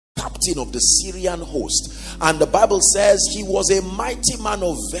captain of the Syrian host. And the Bible says he was a mighty man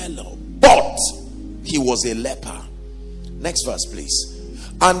of valor, but he was a leper. Next verse, please.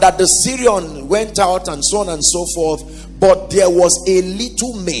 And that the Syrian went out and so on and so forth, but there was a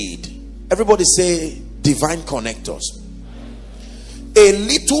little maid. Everybody say divine connectors. A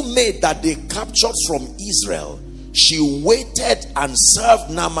little maid that they captured from Israel. She waited and served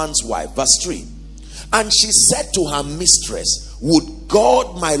Naaman's wife. Verse 3. And she said to her mistress, would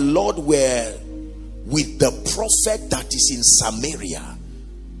God my Lord were with the prophet that is in Samaria,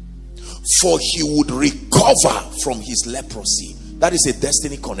 for he would recover from his leprosy. That is a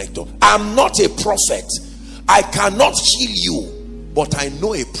destiny connector. I'm not a prophet. I cannot heal you, but I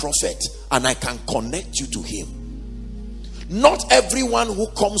know a prophet and I can connect you to him. Not everyone who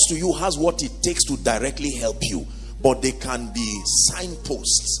comes to you has what it takes to directly help you, but they can be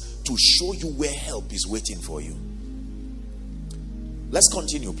signposts to show you where help is waiting for you. Let's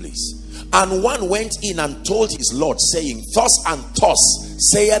continue, please. And one went in and told his Lord, saying, thus and thus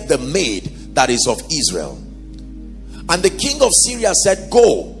saith the maid that is of Israel. And the king of Syria said,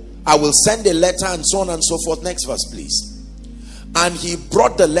 go, I will send a letter, and so on and so forth. Next verse, please. And he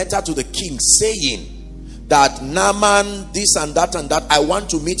brought the letter to the king, saying that Naaman, this and that and that, I want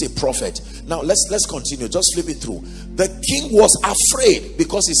to meet a prophet. Now let's continue. Just flip it through. The king was afraid,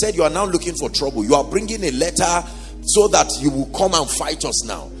 because he said, you are now looking for trouble. You are bringing a letter so that you will come and fight us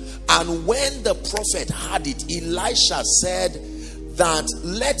now. And when the prophet heard it, Elisha said that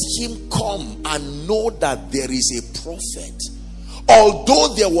let him come and know that there is a prophet.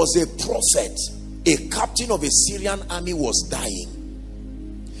 Although there was a prophet, a captain of a Syrian army was dying.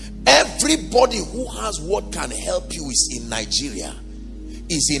 Everybody who has what can help you is in Nigeria,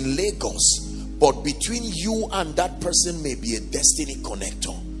 is in Lagos, but between you and that person may be a destiny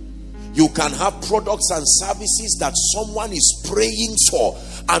connector. You can have products and services that someone is praying for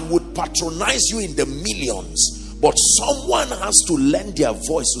and would patronize you in the millions, but someone has to lend their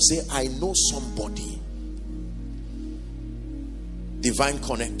voice to say, I know somebody. Divine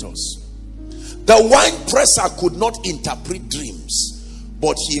connectors. The wine presser could not interpret dreams,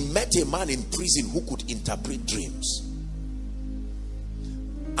 but he met a man in prison who could interpret dreams.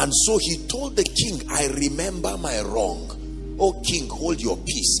 And so he told the king, I remember my wrong. Oh king, hold your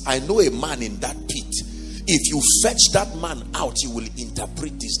peace. I know a man in that pit. If you fetch that man out, he will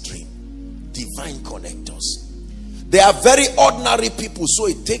interpret this dream. Divine connectors. They are very ordinary people, so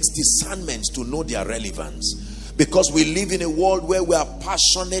it takes discernment to know their relevance. Because we live in a world where we are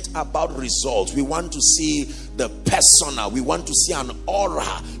passionate about results. We want to see the persona. We want to see an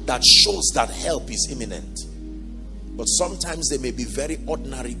aura that shows that help is imminent. But sometimes they may be very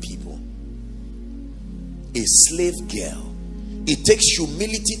ordinary people. A slave girl. It takes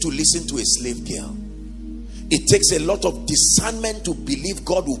humility to listen to a slave girl. It takes a lot of discernment to believe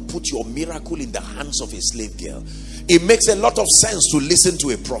God will put your miracle in the hands of a slave girl. It makes a lot of sense to listen to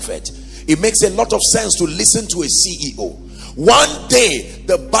a prophet. It makes a lot of sense to listen to a CEO. One day,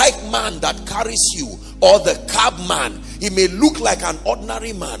 the bike man that carries you, or the cab man, he may look like an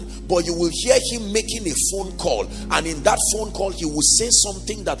ordinary man, but you will hear him making a phone call, and in that phone call he will say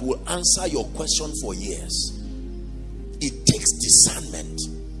something that will answer your question for years. It takes discernment.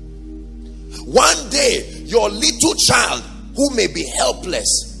 One day, your little child who may be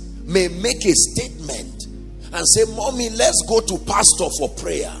helpless may make a statement and say, Mommy, let's go to pastor for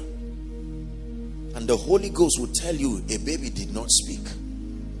prayer. And the Holy Ghost will tell you, a baby did not speak.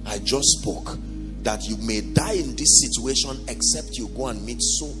 I just spoke that you may die in this situation except you go and meet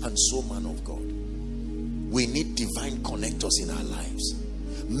so and so man of God. We need divine connectors in our lives.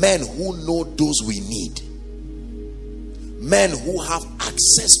 Men who know those we need. Men who have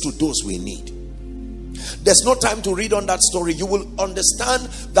access to those we need. There's no time to read on that story. You will understand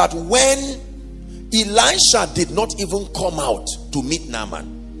that when Elisha did not even come out to meet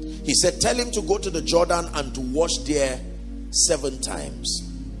Naaman, he said, tell him to go to the Jordan and to wash there 7 times.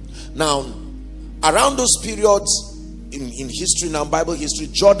 Now, around those periods in history, now Bible history,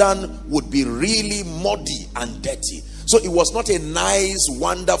 Jordan would be really muddy and dirty. So it was not a nice,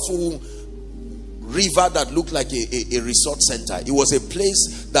 wonderful river that looked like a resort center. It was a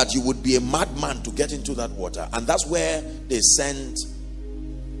place that you would be a madman to get into that water. And that's where they sent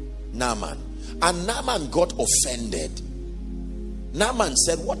Naaman. And Naaman got offended. Naaman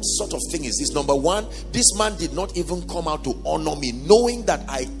said, what sort of thing is this? Number one, this man did not even come out to honor me, knowing that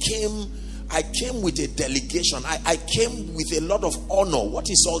I came with a delegation. I came with a lot of honor. What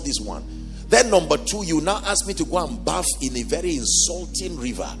is all this one? Then number two, you now ask me to go and bath in a very insulting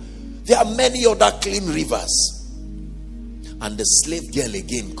river. There are many other clean rivers. And the slave girl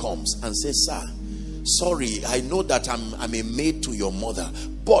again comes and says, sir, sorry, I know that I'm a maid to your mother,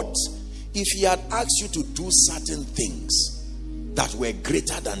 but if he had asked you to do certain things that were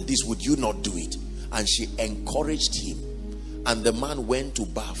greater than this, would you not do it? And she encouraged him, and the man went to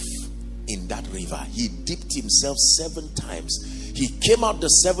bath in that river. He dipped himself 7 times. He came out the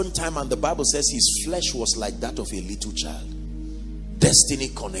 7th time, and the Bible says his flesh was like that of a little child. Destiny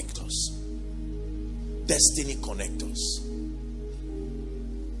connectors. Destiny connectors.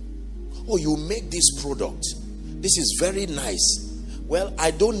 Oh, you make this product. This is very nice. Well,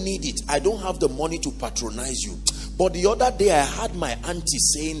 I don't need it. I don't have the money to patronize you. But the other day I had my auntie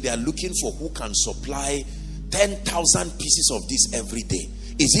saying they are looking for who can supply 10,000 pieces of this every day.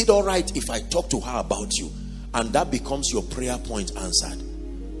 Is it all right if I talk to her about you? And that becomes your prayer point answered.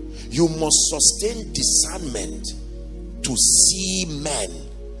 You must sustain discernment to see men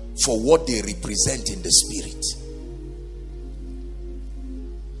for what they represent in the spirit.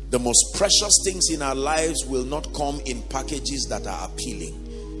 The most precious things in our lives will not come in packages that are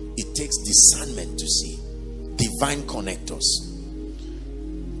appealing. It takes discernment to see. Divine connectors.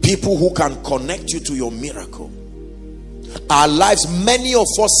 People who can connect you to your miracle. Our lives, many of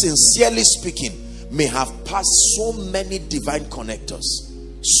us, sincerely speaking, may have passed so many divine connectors.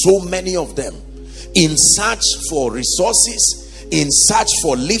 So many of them. In search for resources, in search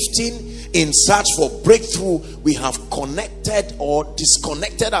for lifting, in search for breakthrough, we have connected or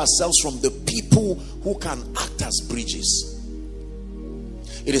disconnected ourselves from the people who can act as bridges.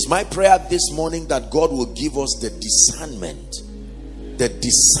 It is my prayer this morning that God will give us the discernment. The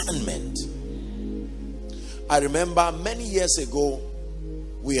discernment. I remember many years ago,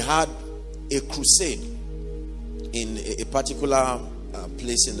 we had a crusade in a particular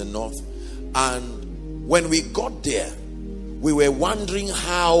place in the north. And when we got there, we were wondering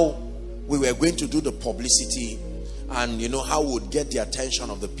how we were going to do the publicity, and you know, how we would get the attention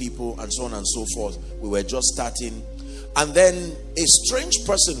of the people, and so on and so forth. We were just starting, and then a strange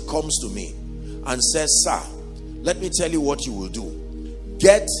person comes to me and says, "Sir, let me tell you what you will do.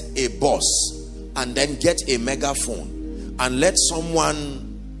 Get a bus and then get a megaphone and let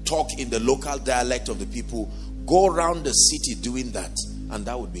someone talk in the local dialect of the people. Go around the city doing that, and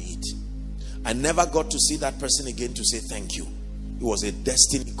that would be it." I never got to see that person again to say thank you. It was a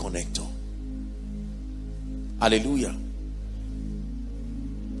destiny connector. Hallelujah.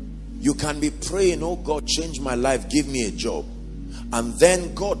 You can be praying, "Oh God, change my life, give me a job," and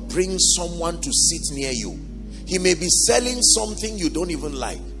then God brings someone to sit near you. He may be selling something you don't even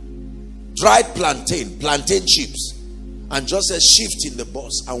like. Dried plantain chips, and just says shift in the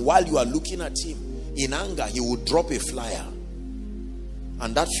bus. And while you are looking at him in anger, he will drop a flyer,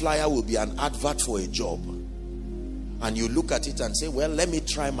 and that flyer will be an advert for a job. And you look at it and say, "Well, let me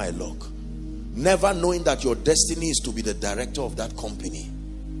try my luck," never knowing that your destiny is to be the director of that company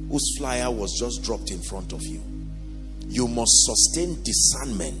whose flyer was just dropped in front of you. You must sustain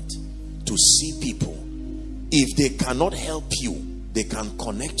discernment to see people. If they cannot help you, they can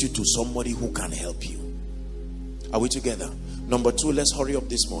connect you to somebody who can help you. Are we together? Number 2, let's hurry up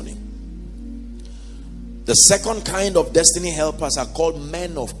this morning. The second kind of destiny helpers are called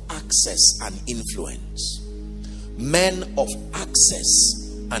men of access and influence. Men of access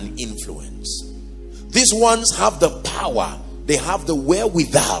and influence. These ones have the power, they have the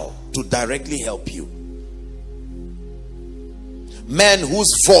wherewithal to directly help you. Men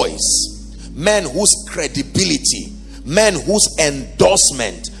whose voice, men whose credibility, men whose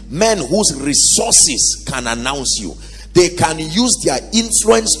endorsement, men whose resources can announce you. They can use their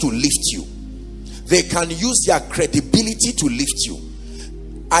influence to lift you. They can use their credibility to lift you.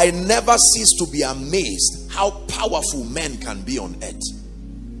 I never cease to be amazed how powerful men can be on earth.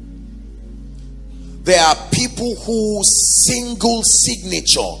 There are people whose single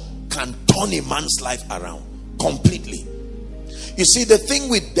signature can turn a man's life around completely. You see, the thing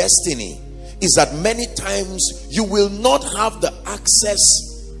with destiny is that many times you will not have the access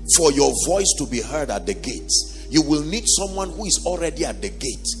for your voice to be heard at the gates. You will need someone who is already at the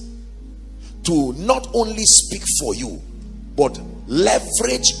gate to not only speak for you, but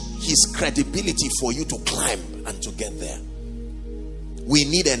leverage his credibility for you to climb and to get there. We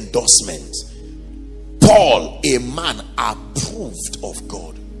need endorsement. Paul, a man approved of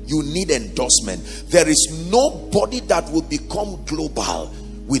God. You need endorsement. There is nobody that will become global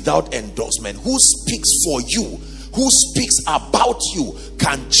without endorsement. Who speaks for you, who speaks about you,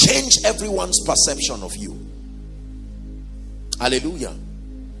 can change everyone's perception of you. Hallelujah.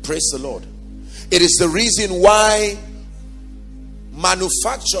 Praise the Lord. It is the reason why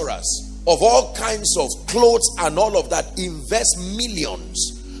manufacturers of all kinds of clothes and all of that invest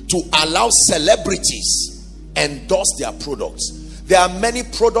millions to allow celebrities endorse their products. There are many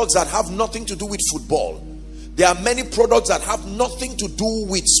products that have nothing to do with football. There are many products that have nothing to do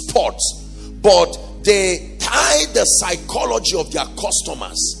with sports, but they tie the psychology of their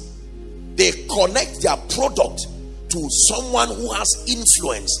customers. They connect their product to someone who has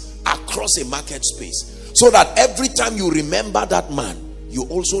influence across a market space, so that every time you remember that man, you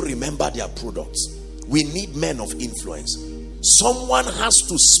also remember their products. We need men of influence. Someone has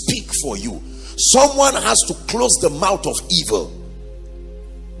to speak for you. Someone has to close the mouth of evil.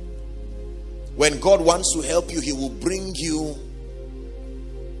 When God wants to help you, he will bring you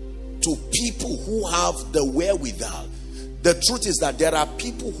to people who have the wherewithal. The truth is that there are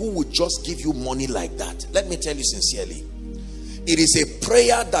people who would just give you money like that. Let me tell you sincerely, it is a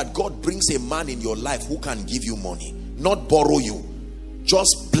prayer that God brings a man in your life who can give you money, not borrow you,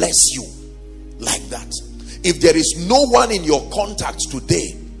 just bless you like that. If there is no one in your contacts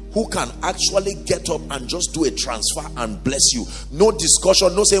today who can actually get up and just do a transfer and bless you, no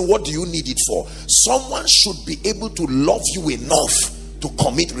discussion, no saying what do you need it for, someone should be able to love you enough to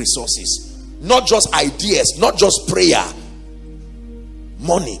commit resources, not just ideas, not just prayer,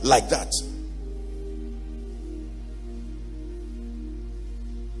 money like that.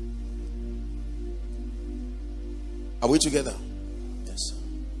 Are we together? Yes.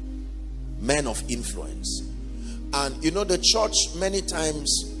 Men of influence. And you know, the church many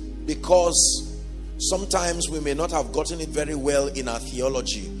times, because sometimes we may not have gotten it very well in our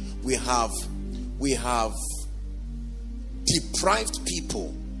theology, we have deprived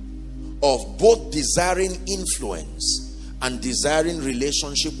people of both desiring influence and desiring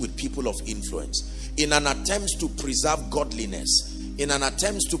relationship with people of influence. In an attempt to preserve godliness, in an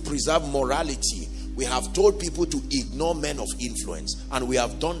attempt to preserve morality, we have told people to ignore men of influence, and we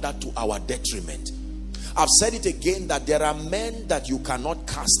have done that to our detriment. I've said it again, that there are men that you cannot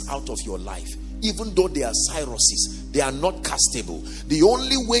cast out of your life. Even though they are Cyruses, they are not castable. The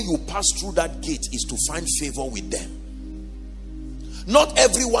only way you pass through that gate is to find favor with them. Not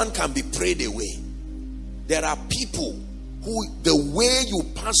everyone can be prayed away. There are people who, the way you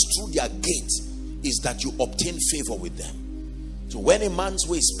pass through their gate is that you obtain favor with them. So when a man's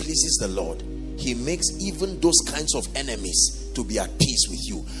ways pleases the Lord, he makes even those kinds of enemies to be at peace with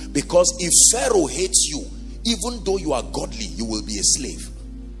you. Because if Pharaoh hates you, even though you are godly, you will be a slave.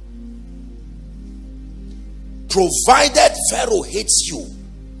 Provided Pharaoh hates you,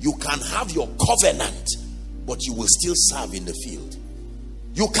 you can have your covenant, but you will still serve in the field.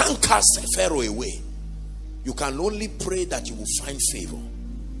 You can't cast Pharaoh away. You can only pray that you will find favor.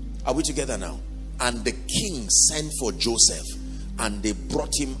 Are we together now? And the king sent for Joseph, and they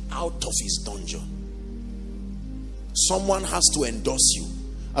brought him out of his dungeon. Someone has to endorse you.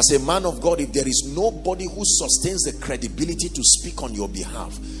 As a man of God, if there is nobody who sustains the credibility to speak on your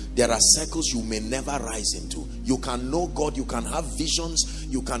behalf, there are circles you may never rise into. You can know God, you can have visions,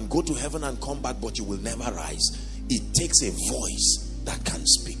 you can go to heaven and come back, but you will never rise. It takes a voice that can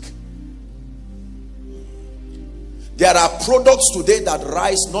speak. There are products today that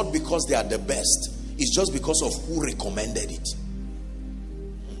rise not because they are the best, it's just because of who recommended it.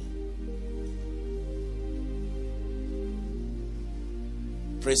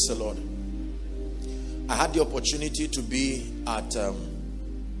 Praise the Lord. I had the opportunity to be at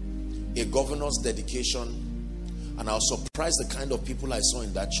a governor's dedication, and I was surprised the kind of people I saw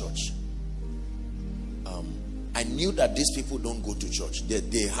in that church. I knew that these people don't go to church.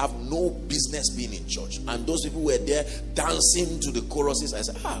 They have no business being in church. And those people were there dancing to the choruses. I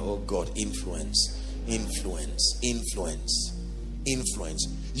said, oh God, influence, influence, influence, influence.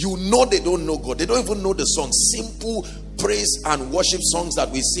 You know they don't know God. They don't even know the song. Simple praise and worship songs that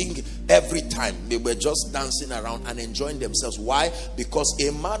we sing every time. They were just dancing around and enjoying themselves. Why? Because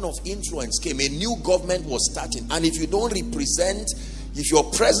a man of influence came. A new government was starting. And if you don't represent, if your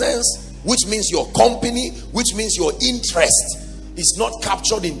presence, which means your company, which means your interest, is not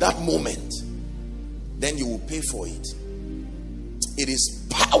captured in that moment, then you will pay for it. It is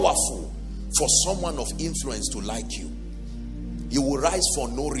powerful for someone of influence to like you. You will rise for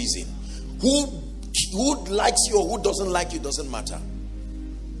no reason. Who likes you or who doesn't like you doesn't matter.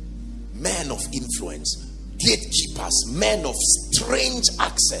 Men of influence, gatekeepers, men of strange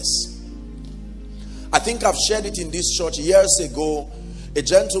access. I think I've shared it in this church years ago. A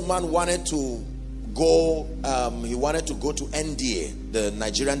gentleman wanted to go, he wanted to go to NDA, the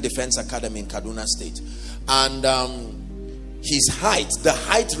Nigerian Defense Academy in Kaduna State. And his height, the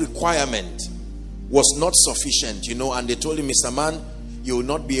height requirement was not sufficient, you know, and they told him, Mr. Man, you will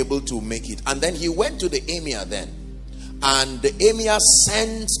not be able to make it. And then he went to the emir then. And the emir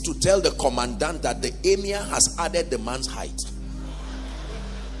sent to tell the commandant that the emir has added the man's height.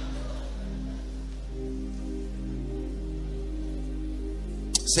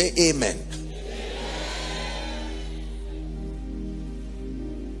 Say amen.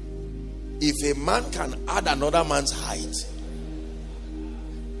 If a man can add another man's height,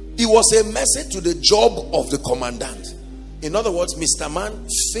 it was a message to the job of the commandant. In other words, Mr. Man,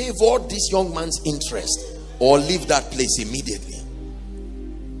 favor this young man's interest or leave that place immediately.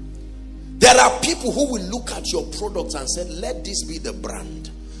 There are people who will look at your products and say, let this be the brand.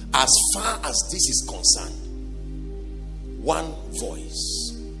 As far as this is concerned, one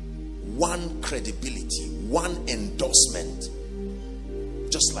voice, one credibility, one endorsement,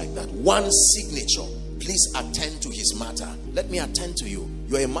 just like that, one signature. Please attend to his matter. Let me attend to you.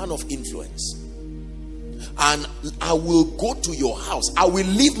 You're a man of influence, and I will go to your house. I will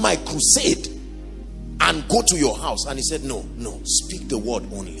leave my crusade and go to your house. And he said, no, speak the word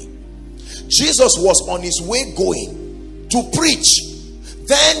only. Jesus was on his way going to preach.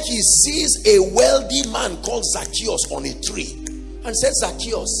 Then he sees a wealthy man called Zacchaeus on a tree and said,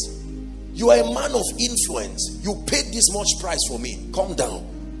 Zacchaeus, you are a man of influence. You paid this much price for me. Come down.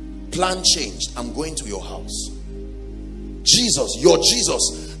 Plan changed. I'm going to your house. Jesus, your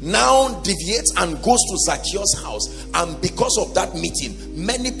Jesus, now deviates and goes to Zacchaeus' house. And because of that meeting,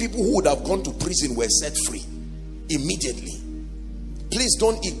 many people who would have gone to prison were set free immediately. Please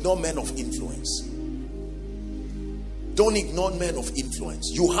don't ignore men of influence. Don't ignore men of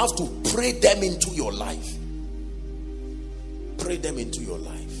influence. You have to pray them into your life. Pray them into your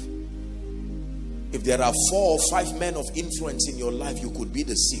life. If there are 4 or 5 men of influence in your life, you could be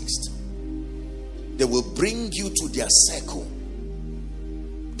the 6th. They will bring you to their circle.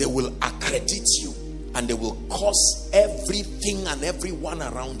 They will accredit you, and they will cause everything and everyone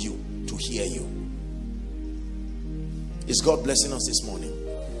around you to hear you. Is God blessing us this morning?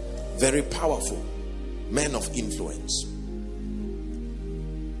 Very powerful men of influence.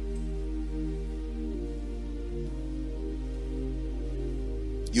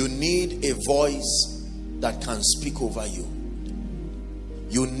 You need a voice that can speak over you.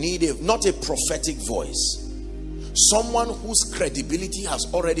 You need not a prophetic voice. Someone whose credibility has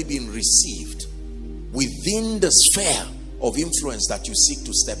already been received within the sphere of influence that you seek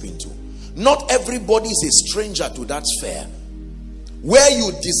to step into. Not everybody is a stranger to that sphere. Where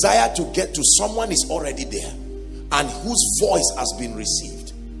you desire to get to, someone is already there and whose voice has been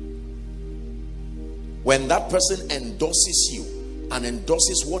received. When that person endorses you and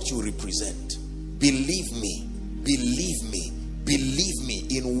endorses what you represent, believe me,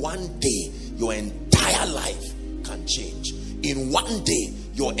 in one day your entire life can change. In one day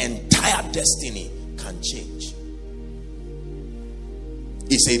your entire destiny can change.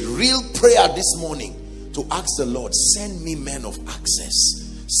 It's a real prayer this morning to ask the Lord, send me men of access.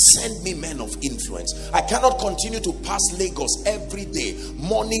 Send me men of influence. I cannot continue to pass Lagos every day,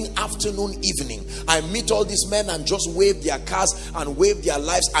 morning, afternoon, evening. I meet all these men and just wave their cars and wave their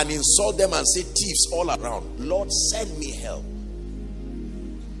lives and insult them and say thieves all around. Lord, send me help.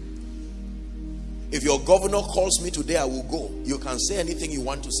 If your governor calls me today, I will go. You can say anything you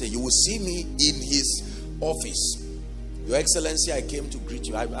want to say. You will see me in his office. Your Excellency, I came to greet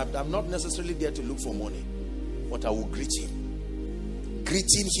you. I'm not necessarily there to look for money, but I will greet him.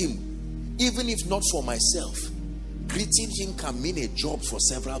 Greeting him, even if not for myself, greeting him can mean a job for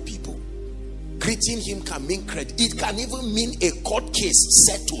several people. Greeting him can mean credit. It can even mean a court case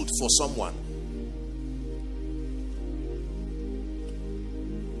settled for someone.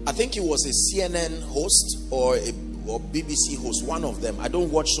 I think he was a CNN host or BBC host, one of them. I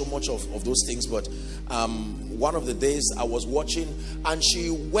don't watch so much of those things, but one of the days I was watching, and she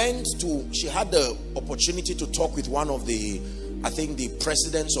had the opportunity to talk with one of the, I think, the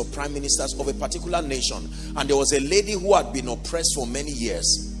presidents or prime ministers of a particular nation. And there was a lady who had been oppressed for many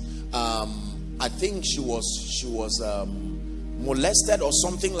years. I think she was molested or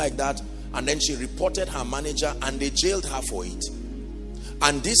something like that. And then she reported her manager and they jailed her for it.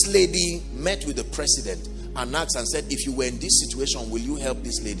 And this lady met with the president and asked and said, if you were in this situation, will you help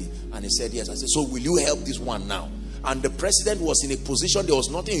this lady? And he said, yes. I said, so will you help this one now? And the president was in a position, there was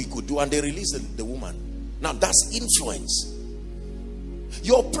nothing he could do, and they released the woman. Now that's influence.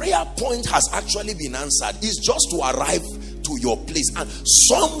 Your prayer point has actually been answered. It's just to arrive to your place. And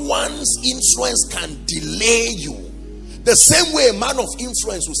someone's influence can delay you. The same way a man of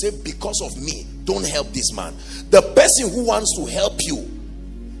influence will say, because of me, don't help this man. The person who wants to help you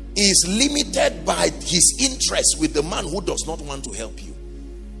is limited by his interest with the man who does not want to help you.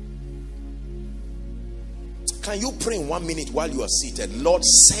 Can you pray in 1 minute while you are seated? Lord,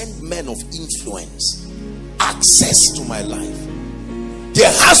 send men of influence, access to my life. There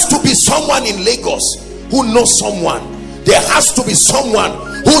has to be someone in Lagos who knows someone. There has to be someone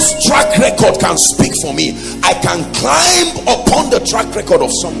who whose track record can speak for me. I can climb upon the track record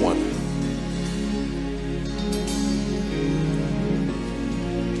of someone.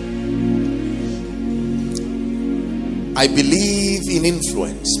 I believe in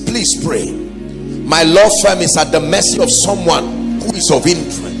influence. Please pray. My law firm is at the mercy of someone who is of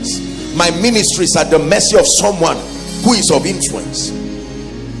influence. My ministry is at the mercy of someone who is of influence.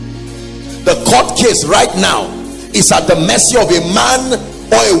 The court case right now is at the mercy of a man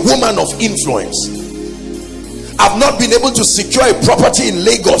or a woman of influence. I've not been able to secure a property in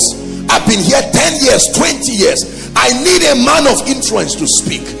Lagos. I've been here 10 years, 20 years. I need a man of influence to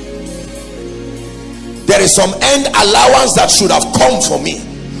speak. There is some end allowance that should have come for me,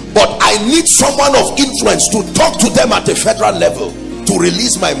 but I need someone of influence to talk to them at a federal level to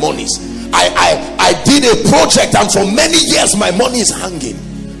release my monies. I did a project and for many years my money is hanging.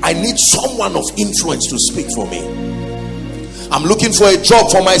 I need someone of influence to speak for me. I'm looking for a job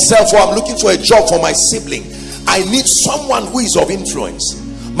for myself, or I'm looking for a job for my sibling. I need someone who is of influence.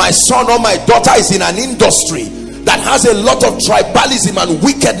 My son or my daughter is in an industry that has a lot of tribalism and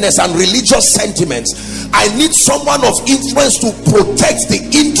wickedness and religious sentiments. I need someone of influence to protect the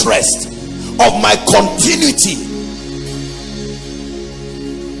interest of my continuity.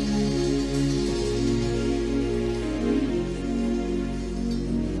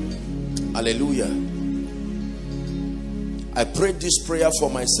 Hallelujah. I prayed this prayer for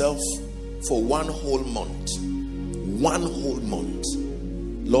myself for 1 whole month. 1 whole month.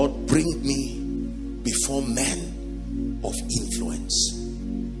 Lord, bring me before men of influence.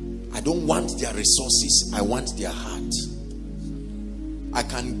 I don't want their resources, I want their heart. I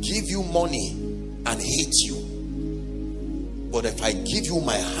can give you money and hate you, but if I give you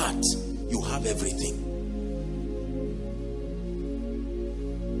my heart, you have everything.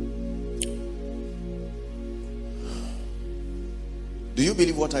 Do you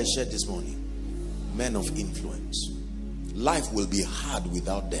believe what I shared this morning? Men of influence. Life will be hard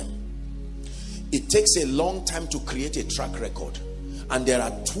without them. It takes a long time to create a track record, and there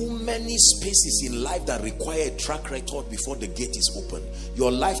are too many spaces in life that require a track record before the gate is open. Your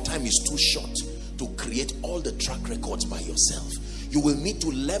lifetime is too short to create all the track records by yourself. You will need to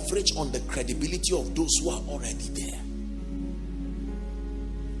leverage on the credibility of those who are already there.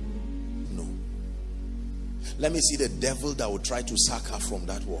 No. Let me see the devil that will try to sack her from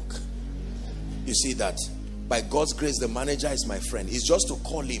that work. You see that by God's grace, the manager is my friend. It's just to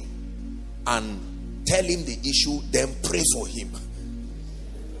call him and tell him the issue, then pray for him.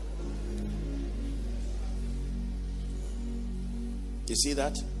 You see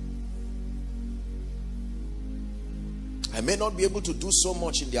that? I may not be able to do so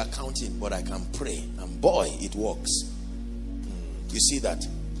much in the accounting, but I can pray, and boy, it works. You see that?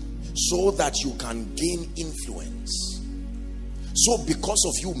 So that you can gain influence. So because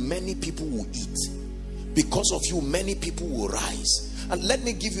of you, many people will eat. Because of you, many people will rise. And let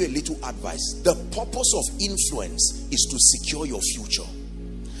me give you a little advice. The purpose of influence is to secure your future.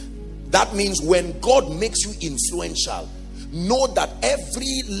 That means when God makes you influential, know that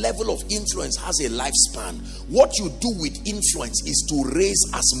every level of influence has a lifespan. What you do with influence is to raise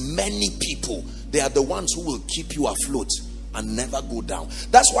as many people. They are the ones who will keep you afloat and never go down.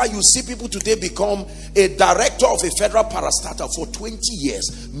 That's why you see people today become a director of a federal parastatal for 20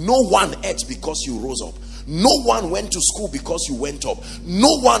 years. No one ate because you rose up. No one went to school because you went up.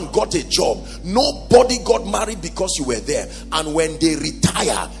 No one got a job. Nobody got married because you were there. And when they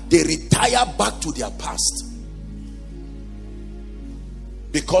retire back to their past,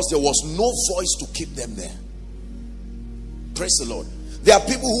 because there was no voice to keep them there. Praise the Lord. There are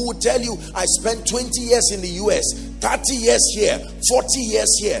people who will tell you, I spent 20 years in the US, 30 years here, 40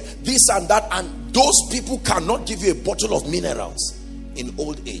 years here, this and that, and those people cannot give you a bottle of minerals in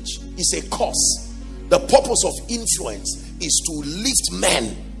old age. It's a curse. The purpose of influence is to lift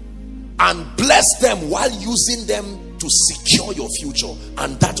men and bless them while using them to secure your future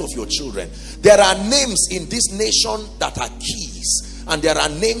and that of your children. There are names in this nation that are keys, and there are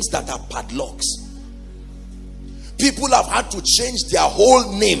names that are padlocks. People have had to change their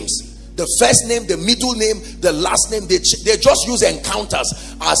whole names. The first name, the middle name, the last name. They just use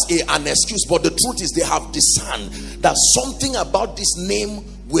encounters as an excuse. But the truth is, they have discerned that something about this name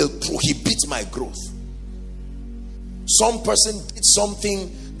will prohibit my growth. Some person did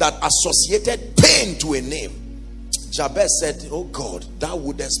something that associated pain to a name. Jabez said, oh God, thou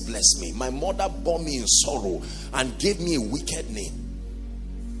wouldest bless me. My mother bore me in sorrow and gave me a wicked name.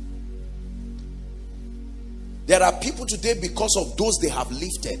 There are people today, because of those they have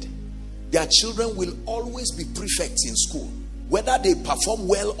lifted, their children will always be prefects in school, whether they perform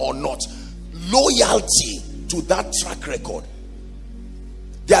well or not. Loyalty to that track record.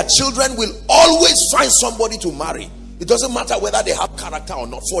 Their children will always find somebody to marry. It doesn't matter whether they have character or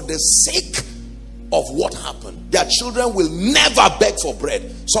not. For the sake of what happened, their children will never beg for bread.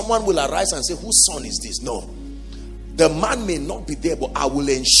 Someone will arise and say, whose son is this? No. The man may not be there, but I will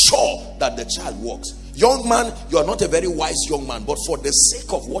ensure that the child walks. Young man, you are not a very wise young man, but for the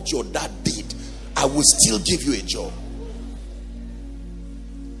sake of what your dad did, I will still give you a job.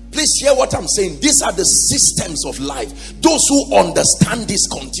 Please hear what I'm saying. These are the systems of life. Those who understand this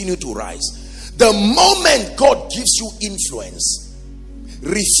continue to rise. The moment God gives you influence,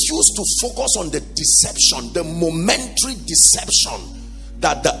 refuse to focus on the deception, the momentary deception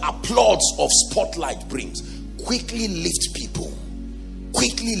that the applause of spotlight brings. Quickly lift people.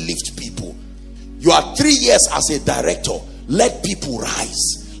 Quickly lift people. You are 3 years as a director. Let people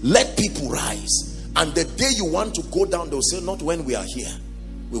rise. Let people rise. And the day you want to go down, they'll say, not when we are here.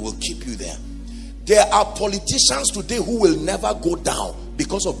 We will keep you there. There are politicians today who will never go down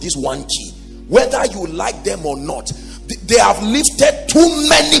because of this one key. Whether you like them or not, they have lifted too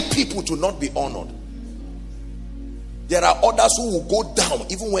many people to not be honored. There are others who will go down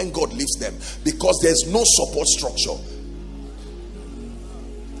even when God lifts them because there's no support structure.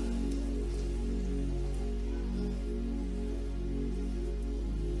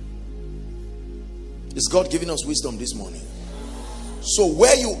 Is God giving us wisdom this morning? So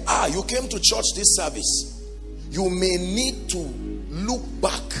where you are, you came to church this service, you may need to look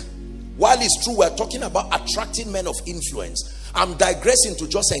back. While it's true we're talking about attracting men of influence, I'm digressing to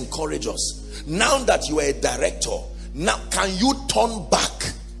just encourage us. Now that you are a director, now can you turn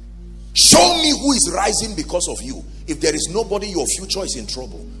back? Show me who is rising because of you. If there is nobody, your future is in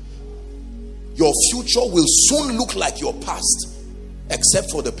trouble. Your future will soon look like your past,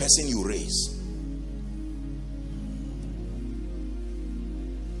 except for the person you raise.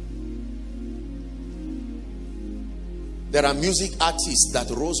 There are music artists that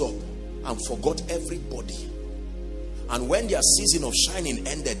rose up and forgot everybody. And when their season of shining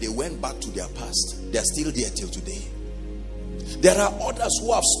ended, they went back to their past. They are still there till today. There are others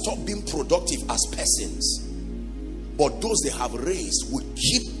who have stopped being productive as persons, but those they have raised will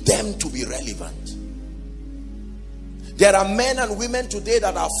keep them to be relevant. There are men and women today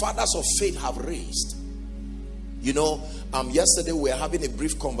that our fathers of faith have raised. You know, yesterday we were having a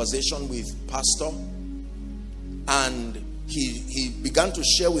brief conversation with Pastor, and he began to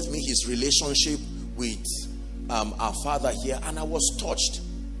share with me his relationship with our father here, and I was touched.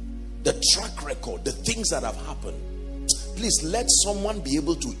 The track record, the things that have happened. Please let someone be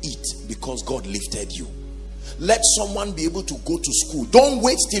able to eat because God lifted you. Let someone be able to go to school. Don't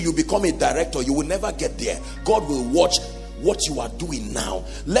wait till you become a director. You will never get there. God will watch what you are doing now.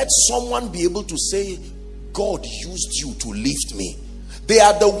 Let someone be able to say, God used you to lift me. They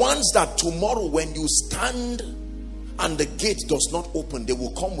are the ones that tomorrow when you stand and the gate does not open, they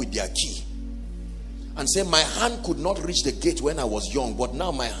will come with their key and say, my hand could not reach the gate when I was young, but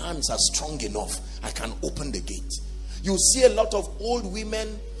now my hands are strong enough, I can open the gate. You see a lot of old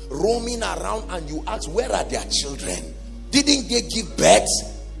women roaming around and you ask, where are their children? Didn't they give birth?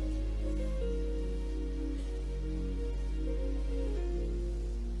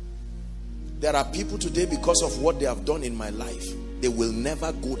 There are people today, because of what they have done in my life, they will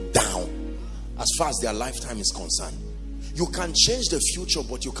never go down as far as their lifetime is concerned. You can change the future,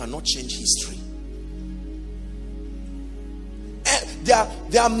 but you cannot change history.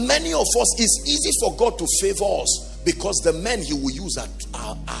 There are many of us, it's easy for God to favor us because the men he will use are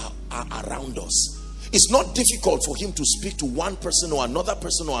around us. It's not difficult for him to speak to one person or another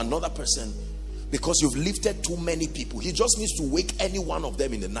person because you've lifted too many people. He just needs to wake any one of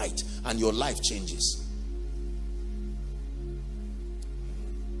them in the night and your life changes.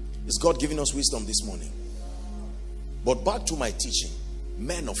 Is God giving us wisdom this morning? But back to my teaching.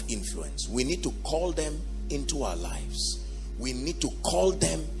 Men of influence, we need to call them into our lives. We need to call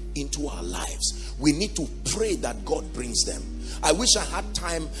them into our lives. We need to pray that God brings them. I wish I had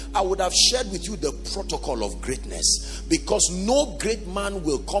time. I would have shared with you the protocol of greatness, because no great man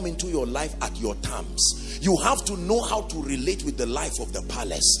will come into your life at your terms. You have to know how to relate with the life of the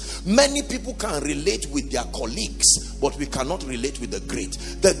palace. Many people can relate with their colleagues, but we cannot relate with the great.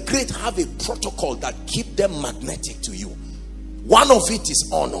 The great have a protocol that keep them magnetic to you. One of it is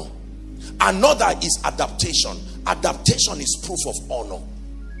honor. Another is adaptation. Adaptation is proof of honor.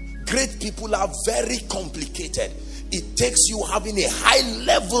 Great people are very complicated. It takes you having a high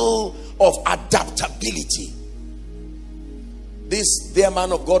level of adaptability. This dear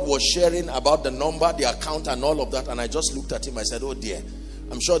man of God was sharing about the number, the account and all of that, and I just looked at him. I said, oh dear,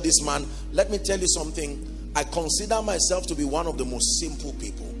 I'm sure this man, let me tell you something, I consider myself to be one of the most simple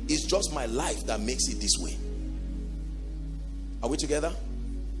people. It's just my life that makes it this way. Are we together?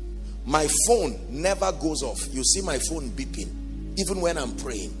 My phone never goes off. You see my phone beeping even when I'm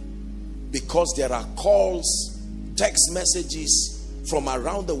praying, because there are calls, text messages from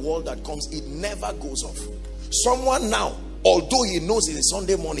around the world that comes. It never goes off. Someone now, although he knows it's a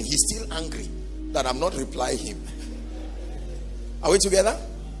Sunday morning, he's still angry that I'm not replying him. Are we together?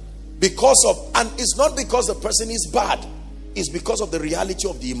 Because of, and it's not because the person is bad, it's because of the reality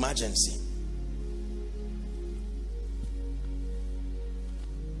of the emergency.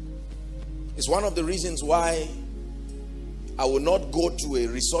 It's one of the reasons why I will not go to a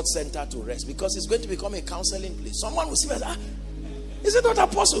resort center to rest, because it's going to become a counseling place. Someone will see me and say, is it not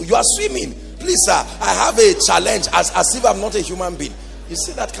Apostle? You are swimming. Please, sir, I have a challenge, as if I'm not a human being. You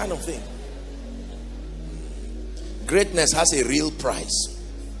see that kind of thing. Greatness has a real price.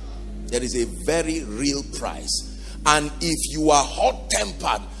 There is a very real price. And if you are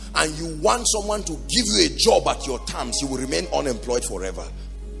hot-tempered and you want someone to give you a job at your terms, you will remain unemployed forever.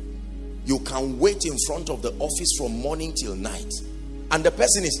 You can wait in front of the office from morning till night, and the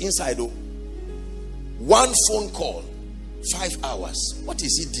person is inside. One phone call, 5 hours. What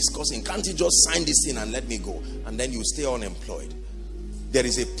is he discussing? Can't he just sign this thing and let me go? And then you stay unemployed. There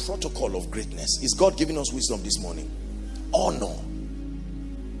is a protocol of greatness. Is God giving us wisdom this morning? Honor.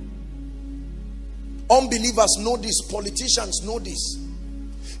 Unbelievers know this. Politicians know this.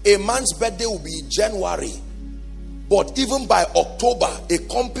 A man's birthday will be in January, but even by October, a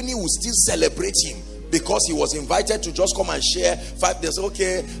company will still celebrate him because he was invited to just come and share 5 days.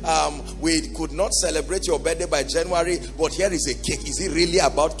 Okay, we could not celebrate your birthday by January, but here is a cake. Is it really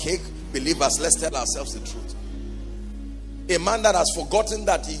about cake? Believers, let's tell ourselves the truth. A man that has forgotten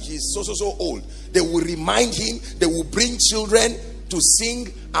that he is so old, they will remind him. They will bring children to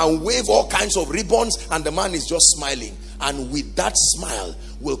sing and wave all kinds of ribbons, and the man is just smiling. And with that smile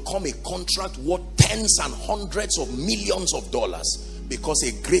will come a contract worth tens and hundreds of millions of dollars, because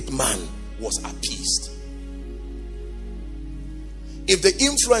a great man was appeased. If the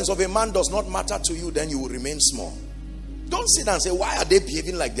influence of a man does not matter to you, then you will remain small. Don't sit and say, why are they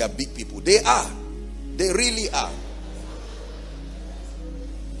behaving like they are big people? They are. They really are.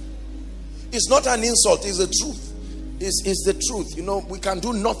 It's not an insult, it's the truth. It's the truth. You know, we can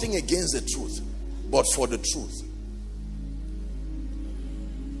do nothing against the truth, but for the truth.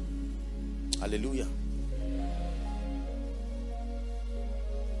 Hallelujah.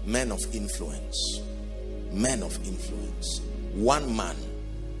 Men of influence. Men of influence. One man,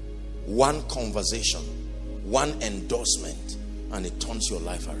 one conversation, one endorsement, and it turns your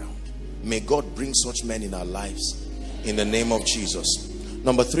life around. May God bring such men in our lives in the name of Jesus.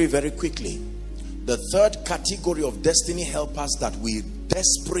 Number 3, very quickly. The third category of destiny helpers that we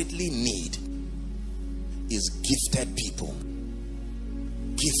desperately need is gifted people.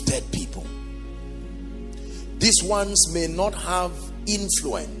 Gifted people. These ones may not have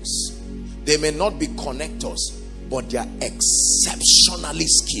influence. They may not be connectors, but they are exceptionally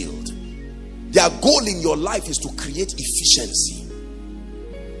skilled. Their goal in your life is to create efficiency.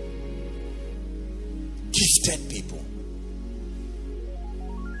 Gifted people.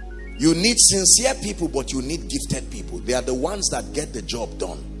 You need sincere people, but you need gifted people. They are the ones that get the job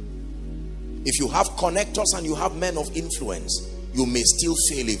done. If you have connectors and you have men of influence, you may still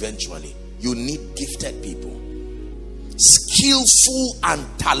fail eventually. You need gifted people. Skillful and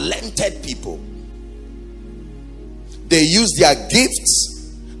talented people. They use their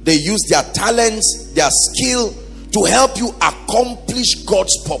gifts, they use their talents, their skill to help you accomplish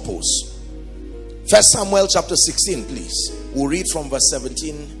God's purpose. 1 Samuel chapter 16, please. We'll read from verse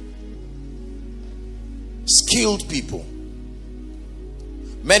 17. Skilled people.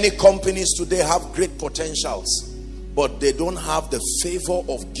 Many companies today have great potentials, but they don't have the favor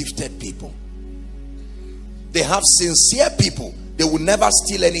of gifted people. They have sincere people. They will never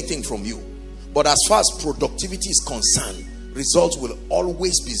steal anything from you. But as far as productivity is concerned, results will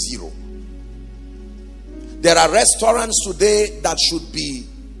always be zero. There are restaurants today that should be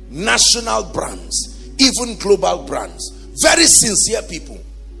national brands, even global brands. Very sincere people.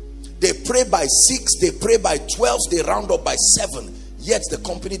 They pray by 6, they pray by 12, they round up by 7. Yet the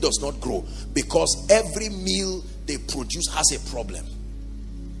company does not grow, because every meal they produce has a problem.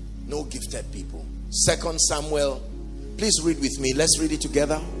 No gifted people. 2 Samuel, please read with me. Let's read it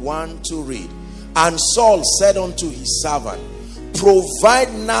together. 1, 2, read. And Saul said unto his servant,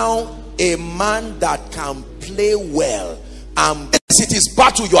 provide now a man that can play well. It is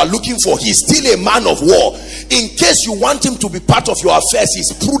battle you are looking for. He's still a man of war. In case you want him to be part of your affairs,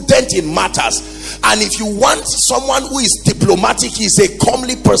 he's prudent in matters. And if you want someone who is diplomatic, he's a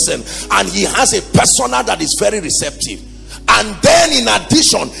comely person, and he has a persona that is very receptive. And then in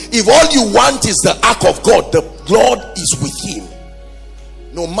addition, if all you want is the ark of God, the Lord is with him.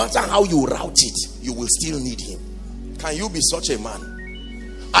 No matter how you route it, you will still need him. Can you be such a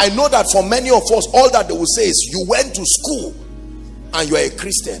man? I know that for many of us, all that they will say is, you went to school and you are a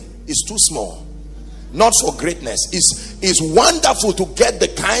Christian. It's too small. Not for greatness. It's wonderful to get the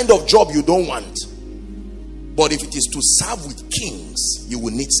kind of job you don't want. But if it is to serve with kings, you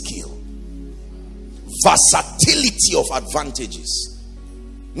will need skill. Versatility of advantages.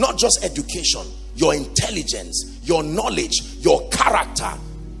 Not just education. Your intelligence, your knowledge, your character.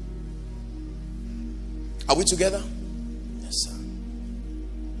 Are we together? Yes, sir.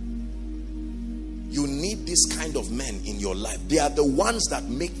 You need this kind of men in your life. They are the ones that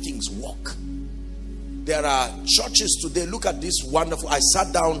make things work. There are churches today. Look at this wonderful. I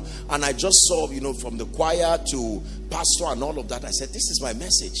sat down and I just saw, from the choir to pastor and all of that. I said, this is my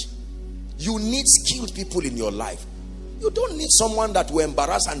message. You need skilled people in your life. You don't need someone that will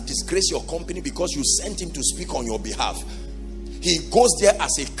embarrass and disgrace your company because you sent him to speak on your behalf. He goes there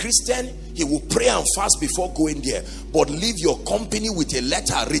as a Christian. He will pray and fast before going there, but leave your company with a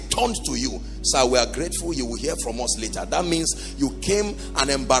letter returned to you. Sir, we are grateful. You will hear from us later. That means you came and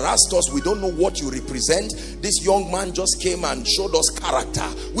embarrassed us. We don't know what you represent. This young man just came and showed us character,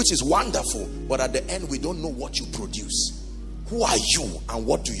 which is wonderful, but at the end we don't know what you produce. Who are you and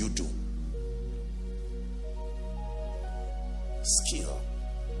what do you do? Skill.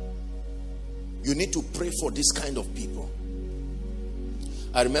 You need to pray for this kind of people.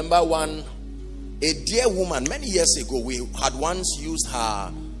 I remember a dear woman many years ago. We had once used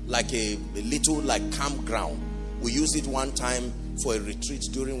her like a little campground. We used it one time for a retreat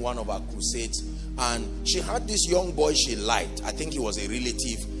during one of our crusades, and she had this young boy she liked. I think he was a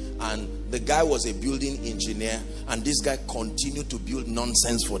relative, and the guy was a building engineer, and this guy continued to build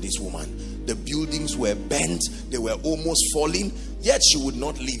nonsense for this woman. The buildings were bent, they were almost falling, yet she would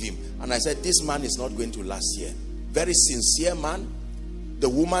not leave him. And I said, this man is not going to last here. Very sincere man. The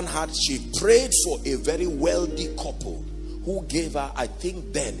woman she prayed for a very wealthy couple who gave her, I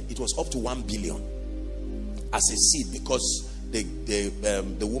think then it was up to 1 billion as a seed, because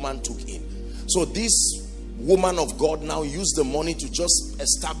the woman took in. So this woman of God now used the money to just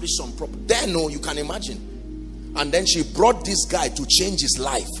establish some property. Then, no, you can imagine. And then she brought this guy to change his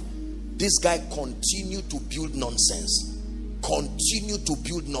life. This guy continued to build nonsense. Continued to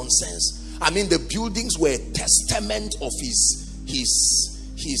build nonsense. I mean, the buildings were a testament of his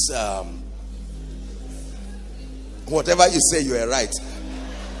whatever you say, you are right.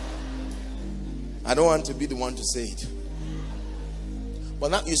 I don't want to be the one to say it.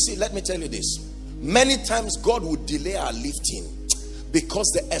 But now, you see, let me tell you this. Many times God would delay our lifting because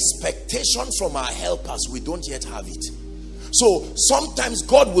the expectation from our helpers, we don't yet have it. So sometimes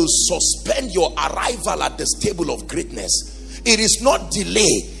God will suspend your arrival at the stable of greatness. It is not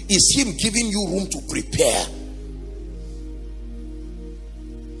delay, it's him giving you room to prepare.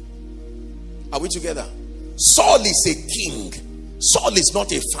 Are we together? Saul is a king. Saul is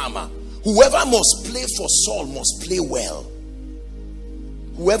not a farmer. Whoever must play for Saul must play well.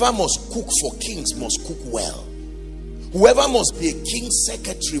 Whoever must cook for kings must cook well. Whoever must be a king's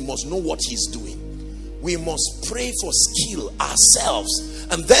secretary must know what he's doing. We must pray for skill ourselves,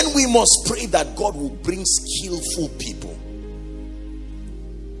 and then we must pray that God will bring skillful people.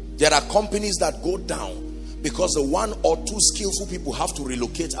 There are companies that go down because the 1 or 2 skillful people have to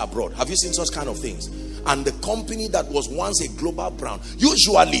relocate abroad. Have you seen such kind of things? And the company that was once a global brand,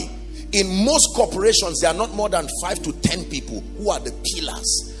 usually in most corporations, there are not more than 5 to 10 people who are the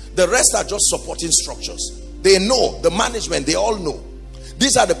pillars. The rest are just supporting structures. They know, the management, they all know.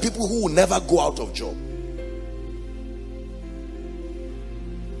 These are the people who will never go out of job.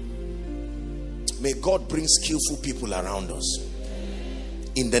 May God bring skillful people around us.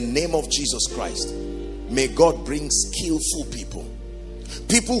 In the name of Jesus Christ. May God bring skillful people.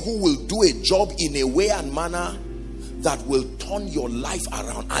 People who will do a job in a way and manner that will turn your life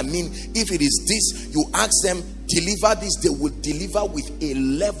around. I mean, if it is this, you ask them, deliver this, they will deliver with a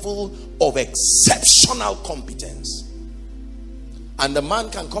level of exceptional competence. And the man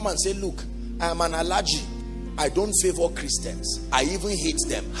can come and say, look, I am an allergy. I don't favor Christians. I even hate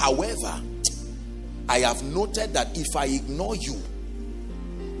them. However, I have noted that if I ignore you,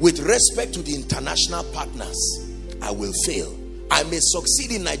 with respect to the international partners, I will fail. I may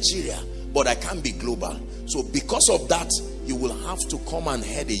succeed in Nigeria, but I can't be global. So because of that, you will have to come and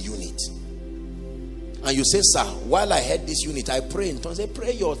head a unit. And you say, sir, while I head this unit, I pray in tongues. Say,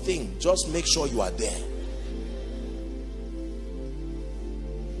 pray your thing. Just make sure you are there.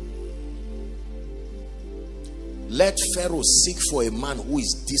 Let Pharaoh seek for a man who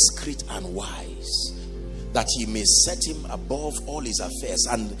is discreet and wise. that he may set him above all his affairs.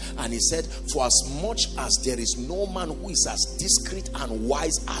 And he said, for as much as there is no man who is as discreet and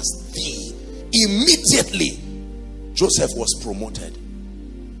wise as thee, immediately Joseph was promoted.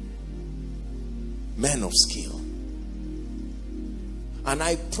 Men of skill. And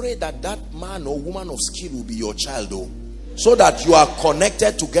I pray that that man or woman of skill will be your child, so that you are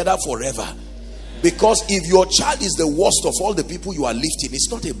connected together forever. Because if your child is the worst of all the people you are lifting,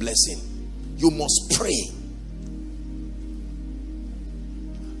 it's not a blessing. You must pray.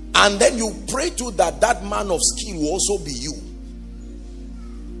 And then you pray to that man of skill will also be you.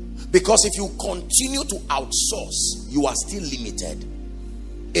 Because if you continue to outsource, you are still limited.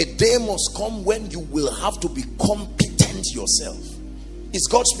 A day must come when you will have to be competent yourself. Is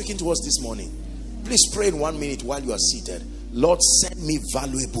God speaking to us this morning? Please pray in 1 minute while you are seated. Lord, send me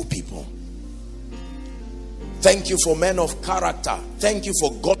valuable people. Thank you for men of character. Thank you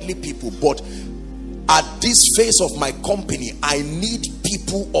for godly people. But at this phase of my company, I need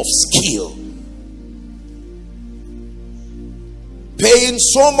people of skill. Paying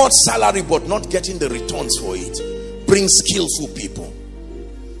so much salary but not getting the returns for it. Bring skillful people.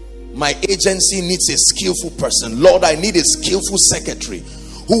 My agency needs a skillful person. Lord, I need a skillful secretary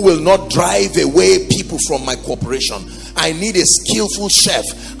who will not drive away people from my corporation. I need a skillful chef.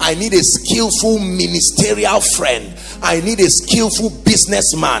 I need a skillful ministerial friend. I need a skillful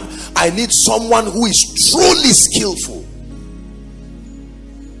businessman. I need someone who is truly skillful.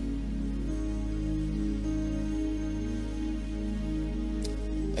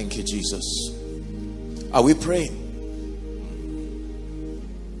 Thank you, Jesus. Are we praying?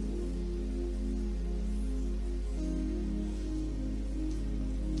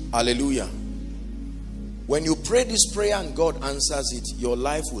 Hallelujah. When you pray this prayer and God answers it, your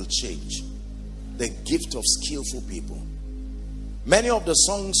life will change. The gift of skillful people. Many of the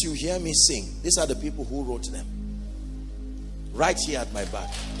songs you hear me sing, these are the people who wrote them. Right here at my back.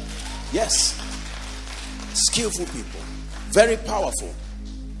 Yes. Skillful people. Very powerful.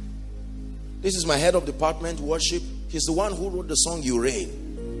 This is my head of department, worship. He's the one who wrote the song You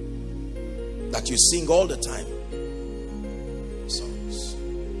Reign, that you sing all the time. Songs.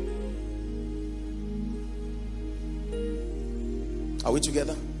 Are we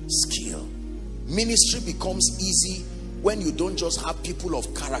together? Skill. Ministry becomes easy when you don't just have people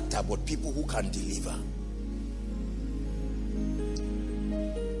of character, but people who can deliver.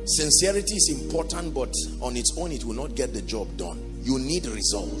 Sincerity is important, but on its own it will not get the job done. You need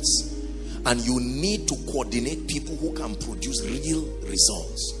results. And you need to coordinate people who can produce real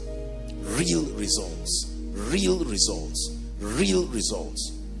results. Real results. Real results. Real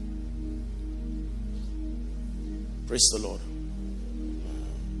results. Praise the Lord.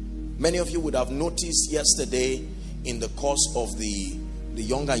 Many of you would have noticed yesterday in the course of the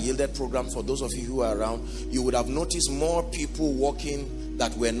Young and Yielded program, for those of you who are around, you would have noticed more people walking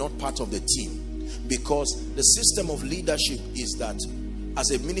that were not part of the team. Because the system of leadership is that as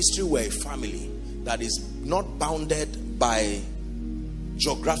a ministry, we're a family that is not bounded by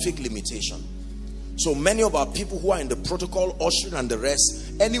geographic limitation. So many of our people who are in the protocol, ushering and the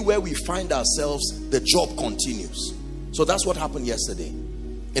rest, anywhere we find ourselves, the job continues. So that's what happened yesterday.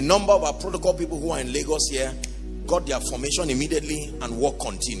 A number of our protocol people who are in Lagos here got their formation immediately and work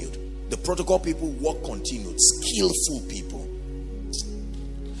continued. The protocol people, work continued. Skillful people.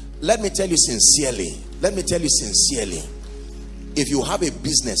 Let me tell you sincerely. If you have a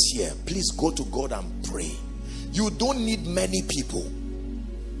business here, please go to God and pray. You don't need many people.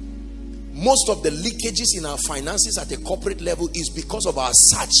 Most of the leakages in our finances at a corporate level is because of our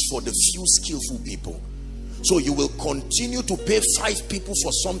search for the few skillful people. So you will continue to pay 5 people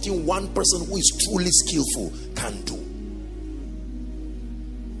for something one person who is truly skillful can do.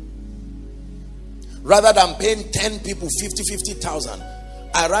 Rather than paying 10 people 50,000,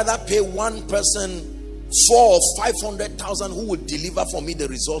 I rather pay one person 400,000 or 500,000 who will deliver for me the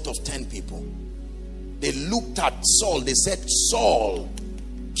result of 10 people. They looked at Saul. They said Saul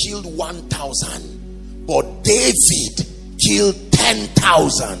killed 1,000, but David killed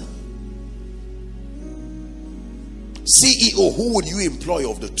 10,000. CEO, who would you employ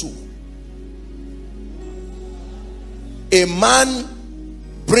of the two? A man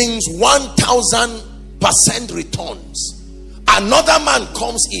brings 1,000% returns. Another man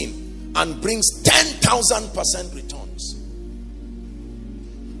comes in and brings 10,000% returns.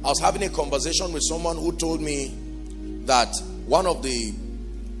 I was having a conversation with someone who told me that one of the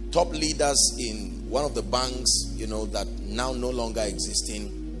top leaders in one of the banks, that now no longer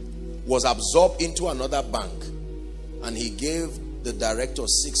existing, was absorbed into another bank, and he gave the director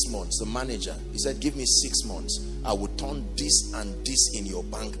 6 months, the manager. He said, give me 6 months. I will turn this and this in your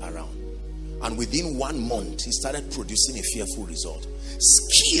bank around. And within 1 month, he started producing a fearful result.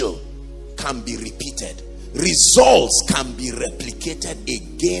 Skill can be repeated. Results can be replicated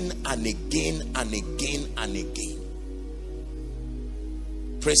again and again and again and again.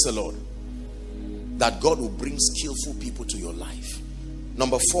 Praise the Lord. That God will bring skillful people to your life.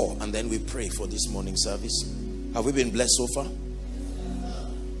 Number 4, and then we pray for this morning service. Have we been blessed so far?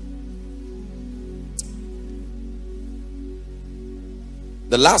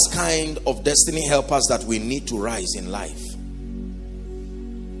 The last kind of destiny helpers that we need to rise in life,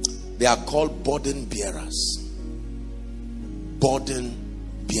 they are called burden bearers. Burden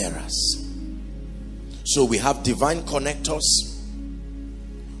bearers. So we have divine connectors.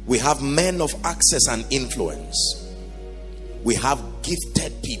 We have men of access and influence. We have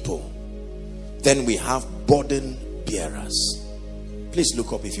gifted people. Then we have burden bearers. Please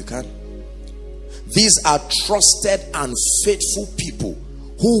look up if you can. These are trusted and faithful people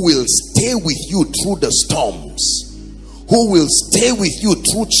who will stay with you through the storms, who will stay with you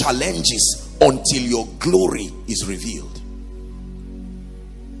through challenges until your glory is revealed.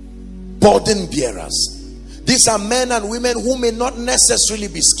 Burden bearers. These are men and women who may not necessarily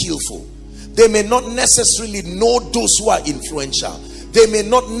be skillful. They may not necessarily know those who are influential. They may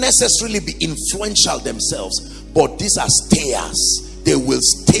not necessarily be influential themselves, but these are stayers. They will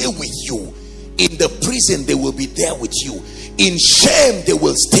stay with you. In the prison, they will be there with you. In shame, they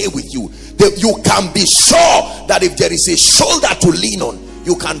will stay with you. You can be sure that if there is a shoulder to lean on,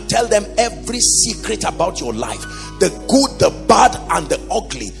 you can tell them every secret about your life. The good, the bad, and the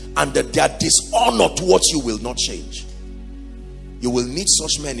ugly, and their dishonor towards you will not change. You will need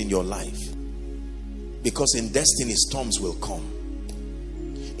such men in your life, because in destiny, storms will come.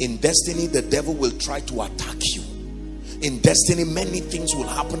 In destiny, the devil will try to attack you. In destiny, many things will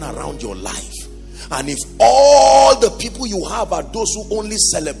happen around your life. And if all the people you have are those who only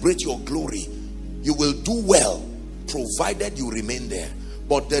celebrate your glory, you will do well, provided you remain there.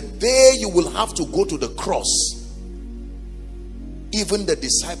 But the day you will have to go to the cross, even the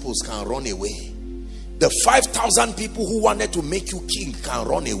disciples can run away. The 5,000 people who wanted to make you king can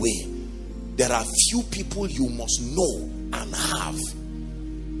run away. There are few people you must know and have.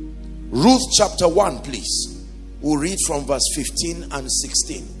 Ruth chapter 1, please. We'll read from verse 15 and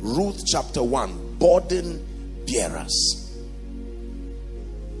 16. Ruth chapter 1, burden bearers.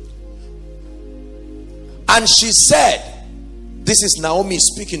 And she said, this is Naomi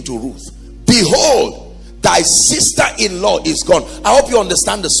speaking to Ruth, behold, thy sister-in-law is gone. I hope you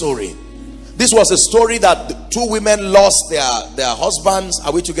understand the story. This was a story that the 2 women lost their husbands.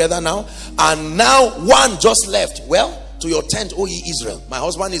 Are we together now? And now one just left. Well, to your tent, O ye Israel, my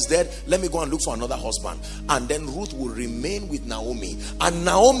husband is dead, let me go and look for another husband. And then Ruth will remain with Naomi. And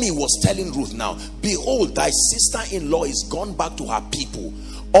Naomi was telling Ruth now, behold, thy sister-in-law is gone back to her people,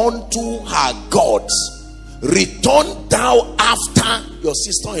 unto her gods. Return thou after your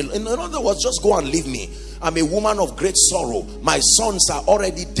sister-in-law. In other words, just go and leave me. I'm a woman of great sorrow. My sons are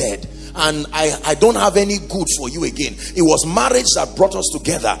already dead, and I don't have any good for you again. It was marriage that brought us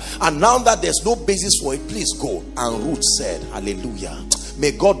together, and now that there's no basis for it, please go. And Ruth said, hallelujah,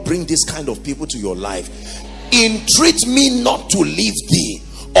 may God bring this kind of people to your life. Entreat me not to leave thee,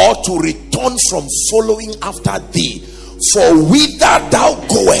 or to return from following after thee. For whither thou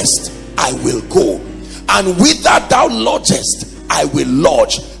goest, I will go, and whither thou lodgest, I will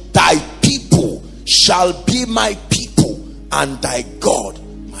lodge. Thy people shall be my people, and thy God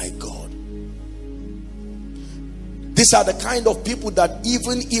my God. These are the kind of people that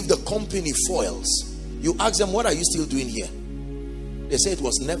even if the company foils, you ask them, what are you still doing here? They say it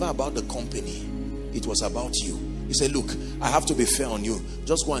was never about the company, it was about you. You say, look, I have to be fair on you,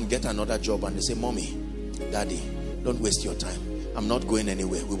 just go and get another job. And they say, mommy, daddy, don't waste your time, I'm not going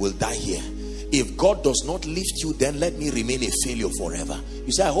anywhere, we will die here. If God does not lift you, then let me remain a failure forever.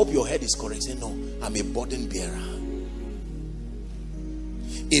 You say, I hope your head is correct. Say, no, I'm a burden bearer.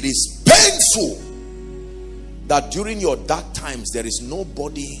 It is painful that during your dark times, there is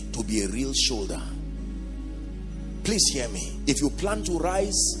nobody to be a real shoulder. Please hear me. If you plan to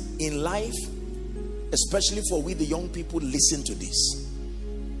rise in life, especially for we the young people, listen to this.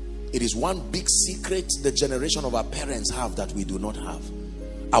 It is one big secret the generation of our parents have that we do not have.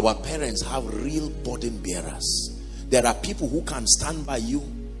 Our parents have real burden bearers. There are people who can stand by you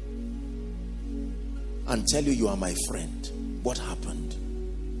and tell you, you are my friend. What happened?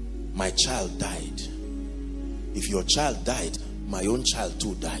 My child died. If your child died, my own child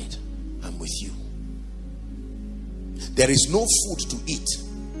too died. I'm with you. There is no food to eat.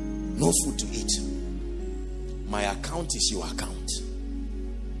 No food to eat. My account is your account.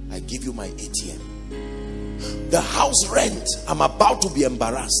 I give you my ATM. The house rent, I'm about to be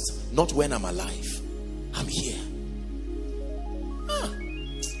embarrassed. not when I'm alive. I'm here.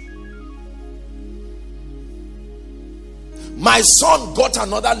 My son got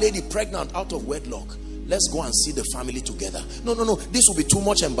another lady pregnant out of wedlock. Let's go and see the family together. No, this will be too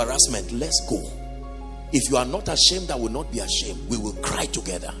much embarrassment. Let's go. If you are not ashamed, I will not be ashamed. We will cry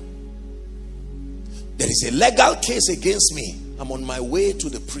together. There is a legal case against me. I'm on my way to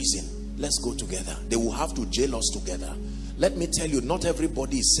the prison. Let's go together. They will have to jail us together. Let me tell you, not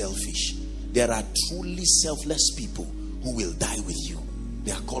everybody is selfish. There are truly selfless people who will die with you.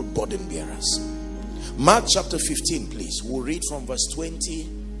 They are called burden bearers. Mark chapter 15, please. We'll read from verse 20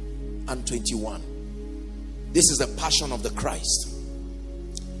 and 21. This is the passion of the Christ.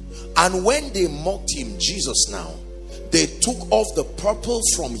 And when they mocked him, Jesus now, they took off the purple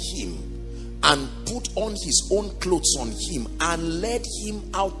from him and put on his own clothes on him and led him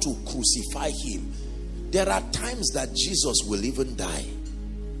out to crucify him. There are times that Jesus will even die.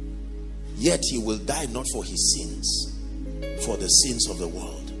 Yet he will die not for his sins, for the sins of the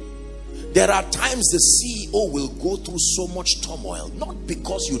world. There are times the CEO will go through so much turmoil, not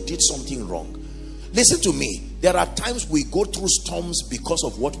because you did something wrong. Listen to me. There are times we go through storms because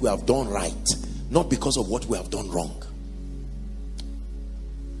of what we have done right, not because of what we have done wrong.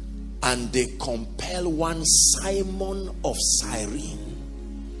 And they compel one Simon of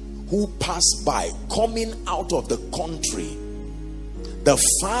Cyrene, who passed by, coming out of the country, the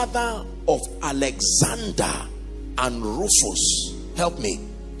father of Alexander and Rufus, help me,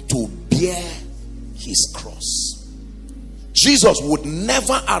 to bear his cross. Jesus would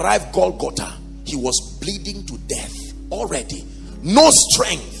never arrive Golgotha. He was bleeding to death already, no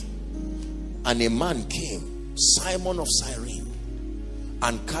strength, and a man came, Simon of Cyrene,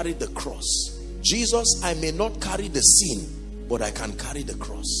 and carried the cross. Jesus, I may not carry the sin, but I can carry the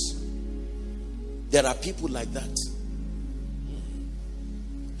cross. There are people like that.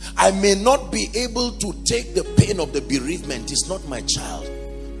 I may not be able to take the pain of the bereavement. It's not my child,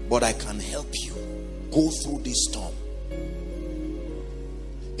 but I can help you go through this storm.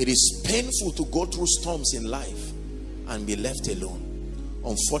 It is painful to go through storms in life and be left alone.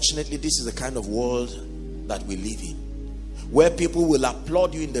 Unfortunately, this is the kind of world that we live in, where people will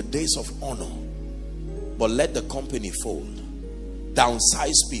applaud you in the days of honor, but let the company fold.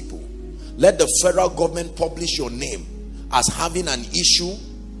 Downsize people. Let the federal government publish your name as having an issue,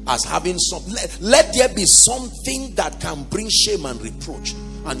 as having some. Let there be something that can bring shame and reproach,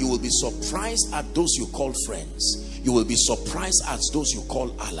 and you will be surprised at those you call friends. You will be surprised at those you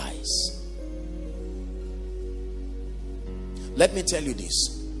call allies. Let me tell you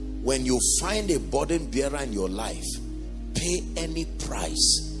this. When you find a burden bearer in your life, pay any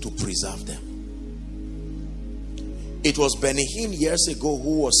price to preserve them. It was Benny Hinn years ago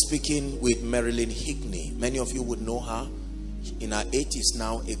who was speaking with Marilyn Hickney. Many of you would know her. In her 80s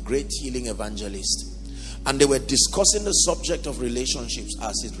now, a great healing evangelist. And they were discussing the subject of relationships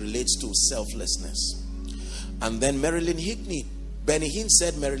as it relates to selflessness. And then Marilyn Hickney, Benny Hinn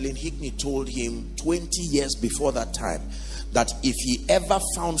said Marilyn Hickney told him 20 years before that time that if he ever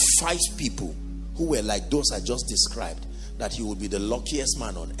found 5 people who were like those I just described, that he would be the luckiest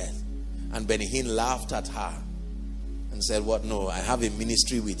man on earth. And Benny Hinn laughed at her and said, what? No, I have a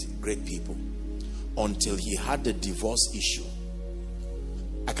ministry with great people. Until he had the divorce issue.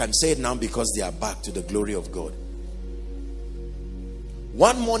 I can say it now because they are back to the glory of God.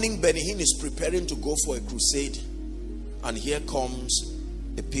 One morning, Benny Hinn is preparing to go for a crusade, and here comes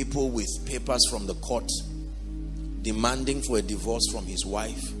the people with papers from the court demanding for a divorce from his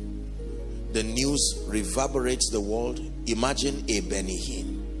wife. The news reverberates the world. Imagine a Benny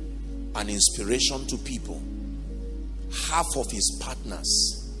Hinn, an inspiration to people. Half of his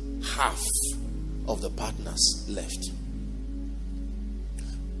partners, half of the partners left.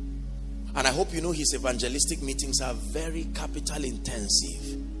 And I hope you know his evangelistic meetings are very capital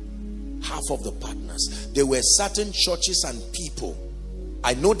intensive. Half of the partners. There were certain churches and people,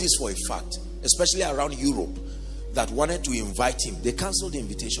 I know this for a fact, especially around Europe, that wanted to invite him. They cancelled the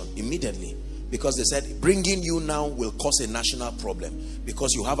invitation immediately because they said bringing you now will cause a national problem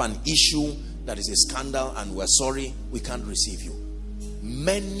because you have an issue that is a scandal and we're sorry, we can't receive you.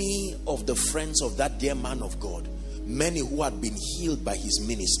 Many of the friends of that dear man of God, many who had been healed by his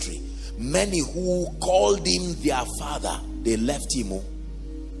ministry, many who called him their father, they left him.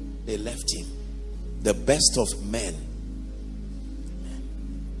 They left him. The best of men.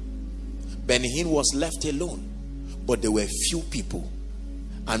 Benny Hinn was left alone, but there were few people,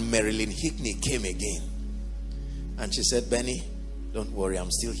 and Marilyn Hickney came again, and she said, Benny, don't worry,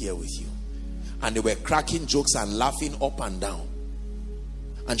 I'm still here with you. And they were cracking jokes and laughing up and down.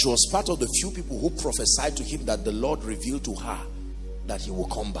 And she was part of the few people who prophesied to him that the Lord revealed to her that he will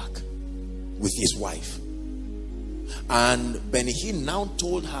come back with his wife. And Benny Hinn now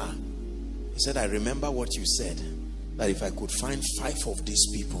told her, he said, I remember what you said, that if I could find 5 of these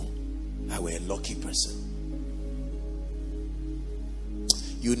people, I were a lucky person.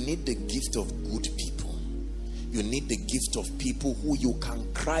 You need the gift of good people. You need the gift of people who you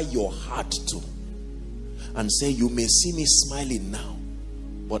can cry your heart to and say, you may see me smiling now,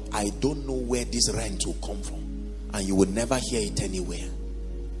 but I don't know where this rent will come from. And you will never hear it anywhere.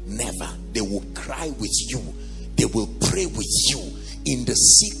 Never. They will cry with you. They will pray with you in the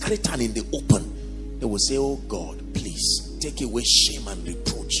secret and in the open. They will say, oh God, please take away shame and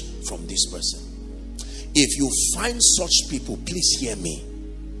reproach from this person. If you find such people, please hear me.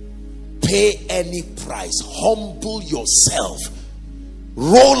 Pay any price. Humble yourself.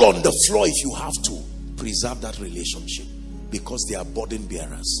 Roll on the floor if you have to. Preserve that relationship, because they are burden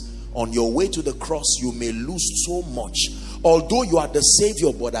bearers. On your way to the cross, you may lose so much. Although you are the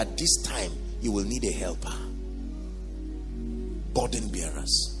Savior, but at this time, you will need a helper. Burden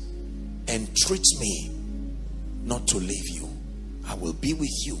bearers. Entreat me not to leave you. I will be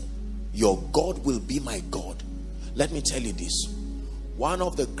with you. Your God will be my God. Let me tell you this. One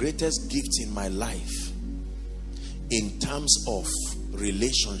of the greatest gifts in my life in terms of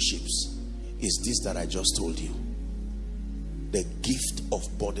relationships is this that I just told you. The gift of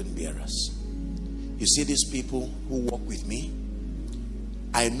burden bearers. You see these people who walk with me?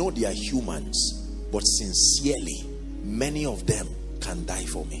 I know they are humans, but sincerely, many of them can die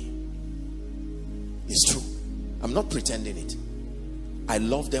for me. It's true. I'm not pretending it. I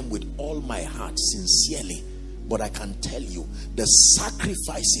love them with all my heart, sincerely. But I can tell you, the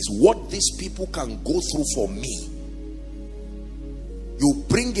sacrifices, what these people can go through for me. You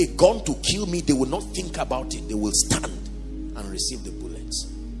bring a gun to kill me, they will not think about it. They will stand and receive the bullets.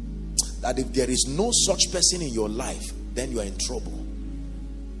 That if there is no such person in your life, then you are in trouble.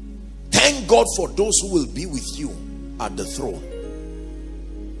 Thank God for those who will be with you at the throne.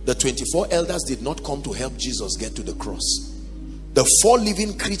 The 24 elders did not come to help Jesus get to the cross. The 4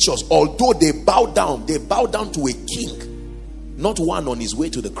 living creatures, although they bow down to a king, not one on his way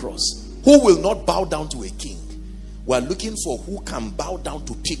to the cross. Who will not bow down to a king? We are looking for who can bow down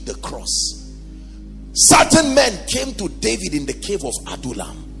to pick the cross. Certain men came to David in the cave of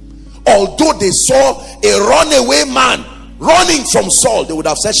Adullam. Although they saw a runaway man running from Saul, they would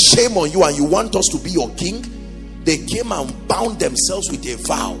have said, shame on you, and you want us to be your king? They came and bound themselves with a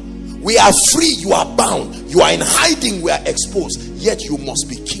vow. We are free, you are bound. You are in hiding, we are exposed. Yet you must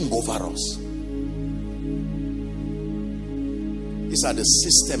be king over us. These are the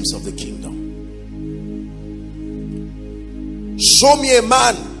systems of the kingdom. Show me a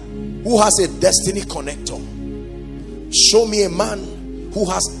man who has a destiny connector. Show me a man who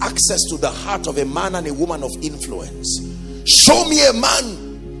has access to the heart of a man and a woman of influence. Show me a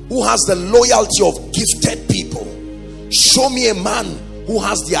man who has the loyalty of gifted people. Show me a man who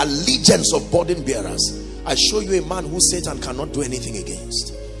has the allegiance of burden bearers. I show you a man who Satan cannot do anything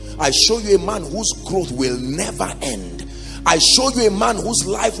against. I show you a man whose growth will never end. I show you a man whose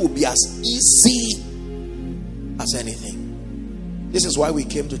life will be as easy as anything. This is why we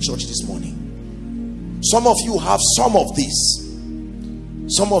came to church this morning. Some of you have some of this.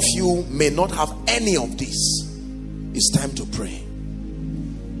 Some of you may not have any of this. It's time to pray.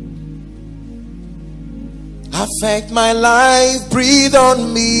 Affect my life, breathe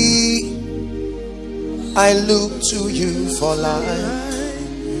on me. I look to you for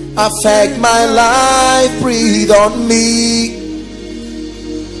life. Affect my life, breathe on me.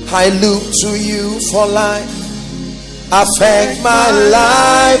 I look to you for life. Affect my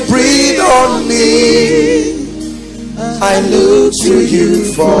life, breathe on me. I look to you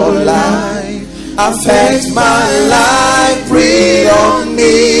for life. Affect my life, breathe on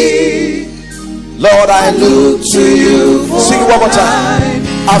me. Lord, I look to you for sing it one more time.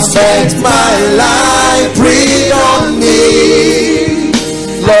 Affect my life, breathe on me.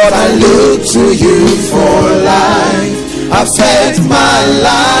 Lord, I look to you for life. Affect my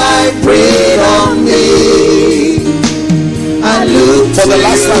life, breathe on me. I look for the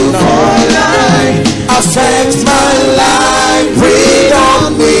last time now. Affect my life, breathe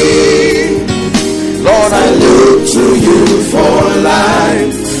on me. Lord, I look to you for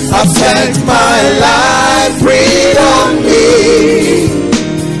life. Affect my life, breathe on me.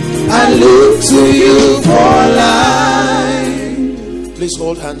 I look to you for life. Please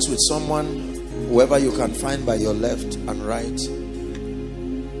hold hands with someone, whoever you can find by your left and right.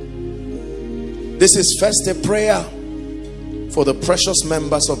 This is first a prayer for the precious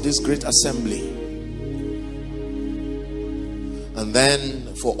members of this great assembly, and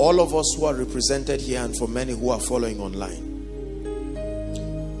then for all of us who are represented here and for many who are following online.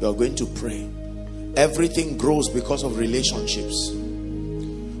 You are going to pray. Everything grows because of relationships.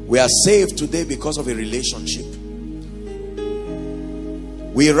 We are saved today because of a relationship.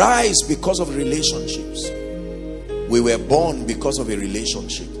 We rise because of relationships. We were born because of a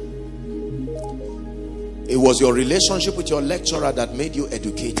relationship. It was your relationship with your lecturer that made you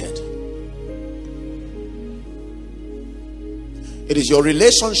educated. It is your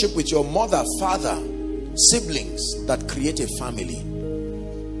relationship with your mother, father, siblings that create a family.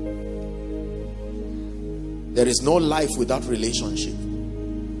 There is no life without relationship.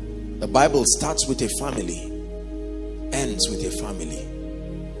 The Bible starts with a family, ends with a family.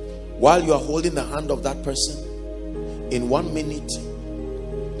 While you are holding the hand of that person, in 1 minute,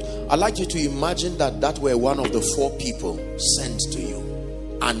 I'd like you to imagine that that were one of the 4 people sent to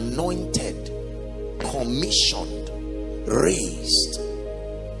you, anointed, commissioned, raised.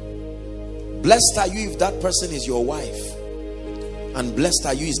 Blessed are you if that person is your wife, and blessed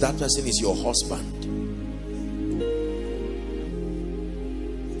are you if that person is your husband.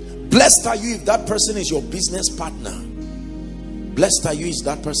 Blessed are you if that person is your business partner. Blessed are you if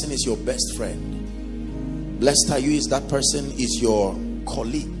that person is your best friend. Blessed are you if that person is your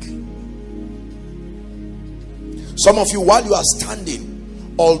colleague. Some of you, while you are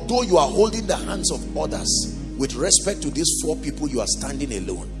standing, although you are holding the hands of others, with respect to these 4 people, you are standing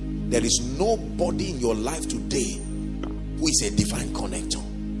alone. There is nobody in your life today who is a divine connector.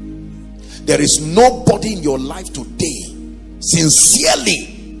 There is nobody in your life today, sincerely,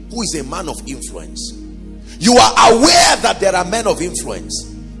 who is a man of influence. You are aware that there are men of influence,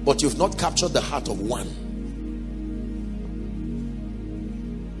 but you've not captured the heart of one.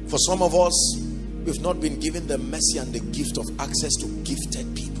 For some of us, we've not been given the mercy and the gift of access to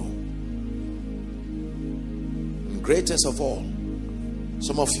gifted people. And greatest of all,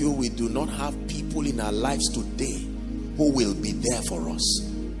 some of you, we do not have people in our lives today who will be there for us.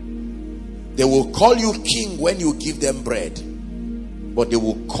 They will call you king when you give them bread, but they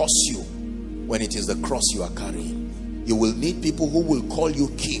will curse you when it is the cross you are carrying. You will need people who will call you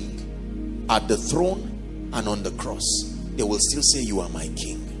king at the throne and on the cross. They will still say, you are my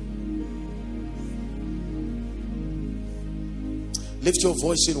king. Lift your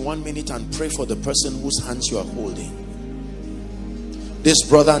voice in 1 minute and pray for the person whose hands you are holding. This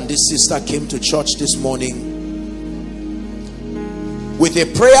brother and this sister came to church this morning with a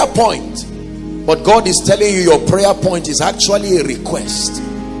prayer point, but God is telling you your prayer point is actually a request.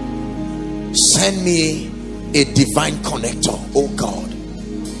 Send me a divine connector, oh God.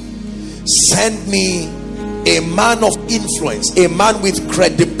 Send me a man of influence, a man with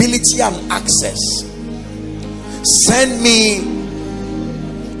credibility and access. Send me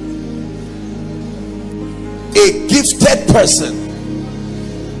a gifted person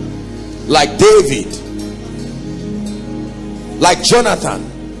like David, like Jonathan.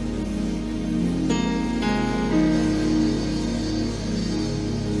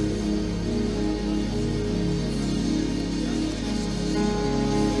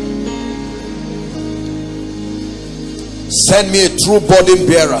 Send me a true burden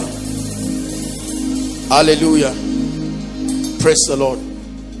bearer. Hallelujah. Praise the Lord.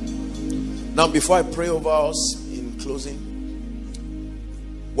 Now, before I pray over us in closing,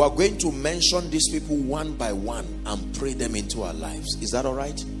 we are going to mention these people one by one and pray them into our lives. Is that all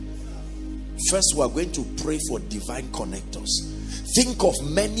right? First, we are going to pray for divine connectors. Think of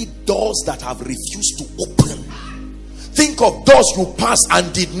many doors that have refused to open. Think of doors you passed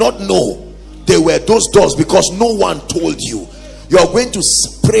and did not know they were those doors because no one told you. You are going to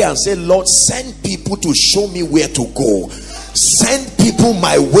pray and say, Lord, send people to show me where to go. Send people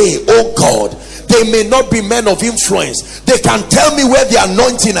my way, oh God. They may not be men of influence. They can tell me where the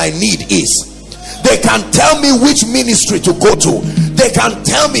anointing I need is. They can tell me which ministry to go to. They can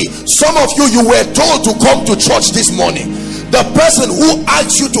tell me. Some of you, you were told to come to church this morning. The person who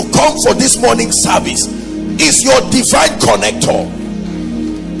asked you to come for this morning service is your divine connector.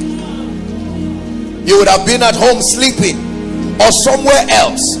 You would have been at home sleeping or somewhere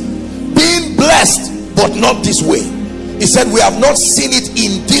else, being blessed, but not this way. He said, we have not seen it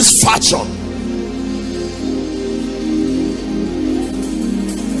in this fashion.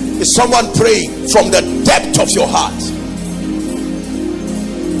 Is someone praying from the depth of your heart?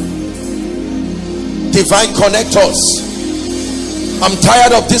 Divine connectors. I'm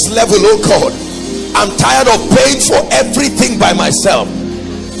tired of this level, oh God. I'm tired of paying for everything by myself.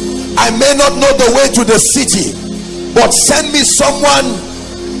 I may not know the way to the city, but send me someone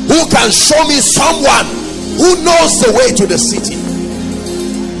who can show me someone who knows the way to the city.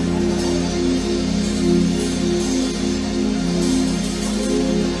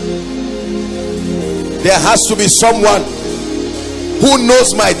 There has to be someone who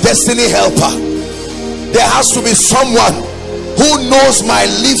knows my destiny helper. There has to be someone who knows my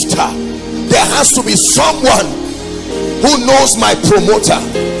lifter. There has to be someone who knows my promoter.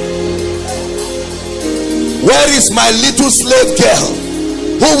 Where is my little slave girl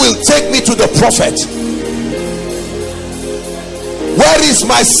who will take me to the prophet? Where is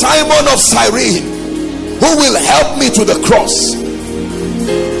my Simon of Cyrene who will help me to the cross?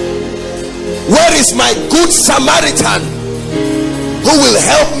 Where is my good Samaritan who will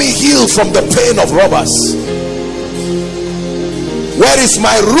help me heal from the pain of robbers? Where is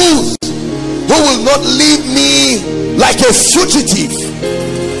my Ruth who will not leave me like a fugitive?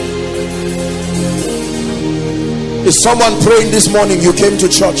 Is someone praying this morning? You came to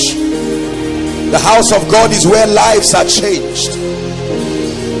church. The house of God is where lives are changed.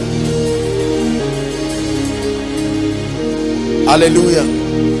 Hallelujah.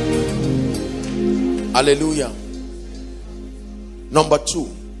 Hallelujah. Number 2,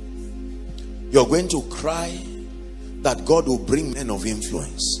 you're going to cry that God will bring men of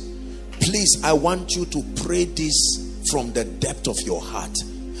influence. Please, I want you to pray this from the depth of your heart.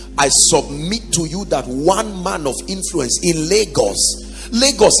 I submit to you that one man of influence in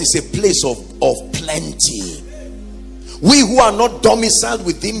Lagos is a place of plenty. We who are not domiciled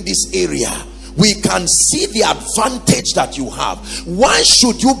within this area, we can see the advantage that you have. Why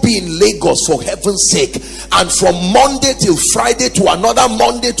should you be in Lagos, for heaven's sake, and from Monday till Friday to another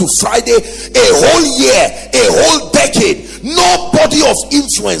Monday to Friday, a whole year, a whole decade? Nobody of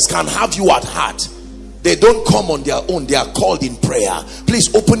influence can have you at heart. They don't come on their own. They are called in prayer. Please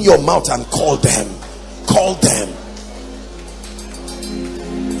open your mouth and call them. Call them.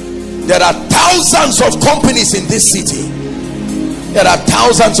 There are thousands of companies in this city. There are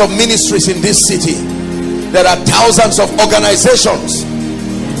thousands of ministries in this city. There are thousands of organizations.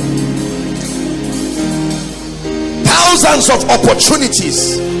 Thousands of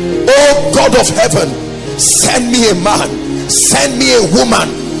opportunities. Oh God of heaven, send me a man, send me a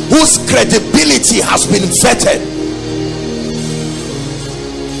woman whose credibility has been vetted.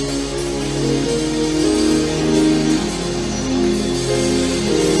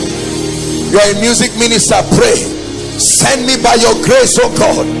 You are a music minister, pray. Send me by your grace, oh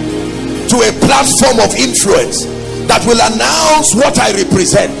God, to a platform of influence that will announce what I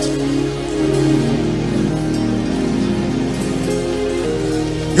represent.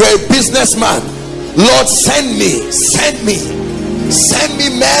 You are a businessman. Lord, send me, send me. Send me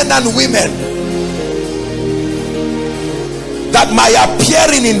men and women that my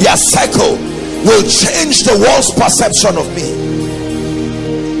appearing in their circle will change the world's perception of me.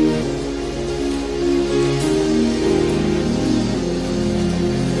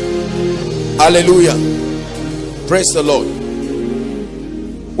 Hallelujah. Praise the Lord.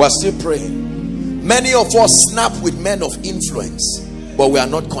 We're still praying. Many of us snap with men of influence, but we are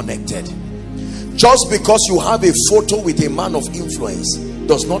not connected. Just because you have a photo with a man of influence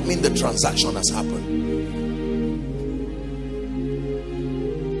does not mean the transaction has happened.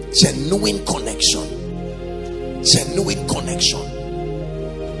 Genuine connection. Genuine connection.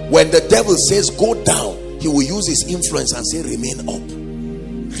 When the devil says go down, he will use his influence and say remain up.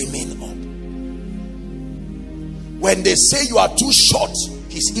 Remain up. When they say you are too short,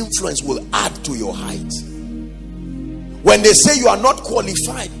 his influence will add to your height. When they say you are not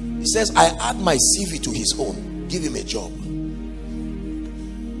qualified, he says, I add my CV to his own. Give him a job.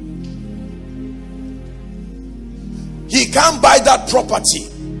 He can't buy that property.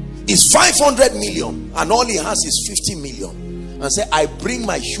 It's 500 million and all he has is 50 million. And say, I bring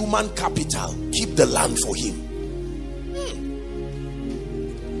my human capital. Keep the land for him.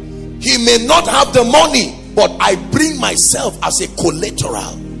 He may not have the money, but I bring myself as a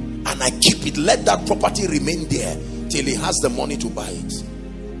collateral and I keep it. Let that property remain there till he has the money to buy it.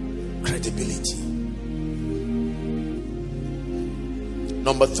 Credibility.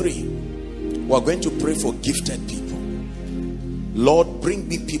 Number 3, we're going to pray for gifted people. Lord, bring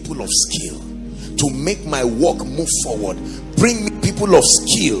me people of skill to make my work move forward. Bring me people of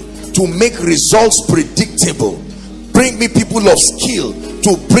skill to make results predictable. Bring me people of skill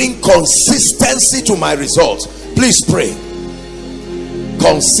to bring consistency to my results. Please pray.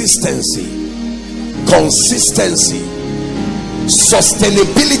 Consistency. Consistency.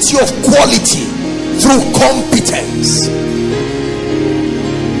 Sustainability of quality through competence.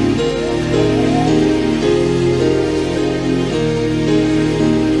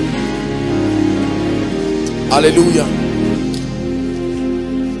 Hallelujah.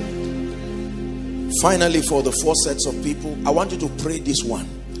 Finally, for the 4 sets of people, I want you to pray this one.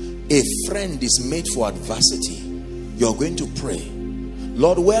 A friend is made for adversity. You're going to pray,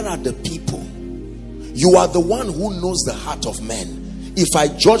 Lord, where are the people? You are the one who knows the heart of men. If I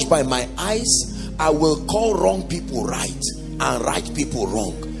judge by my eyes, I will call wrong people right and right people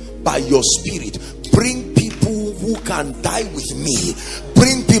wrong. By your spirit, bring people who can die with me.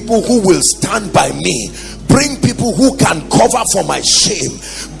 Bring people who will stand by me. Bring people who can cover for my shame.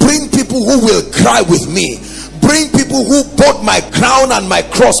 Bring people who will cry with me. Bring people who both my crown and my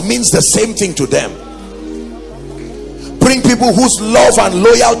cross means the same thing to them. Bring people whose love and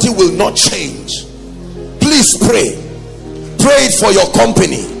loyalty will not change. Please pray. Pray it for your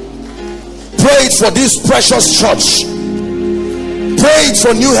company. Pray it for this precious church. Pray it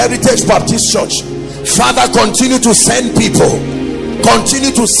for New Heritage Baptist Church. Father, continue to send people.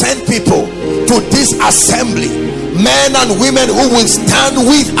 Continue to send people to this assembly. Men and women who will stand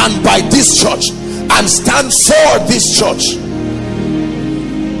with and by this church and stand for this church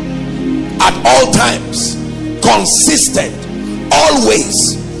at all times. Consistent,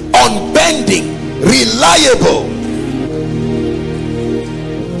 always, unbending, reliable.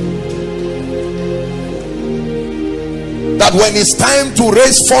 That when it's time to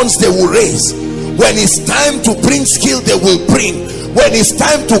raise funds, they will raise. When it's time to bring skill, they will bring. When it's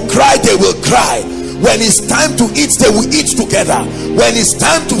time to cry, they will cry. When it's time to eat, they will eat together. When it's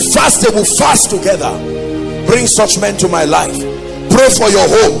time to fast, they will fast together. Bring such men to my life. Pray for your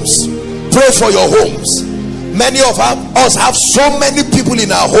homes. Pray for your homes. Many of us have so many people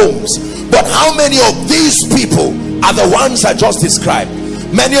in our homes, but how many of these people are the ones I just described?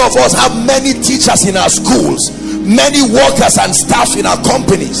 Many of us have many teachers in our schools, many workers and staff in our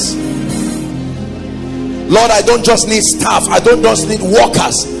companies. Lord, I don't just need staff, I don't just need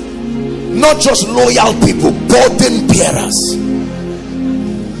workers, not just loyal people, burden bearers.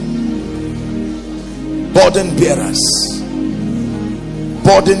 Burden bearers.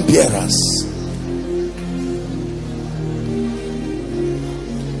 Burden bearers.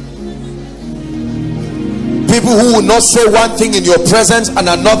 People who will not say one thing in your presence and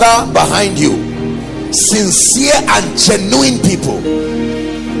another behind you. Sincere and genuine people.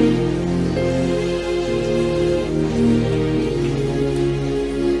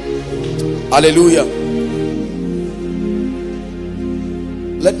 Hallelujah.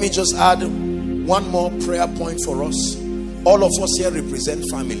 Let me just add one more prayer point for us. All of us here represent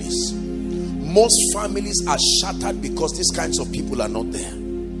families. Most families are shattered because these kinds of people are not there.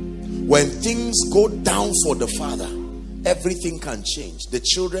 When things go down for the father, everything can change. The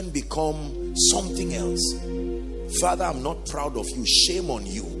children become something else. Father, I'm not proud of you. Shame on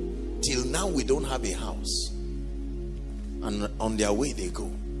you. Till now we don't have a house. And on their way they go.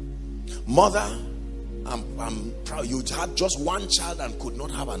 Mother, I'm proud. You had just one child and could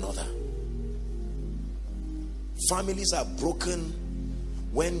not have another. Families are broken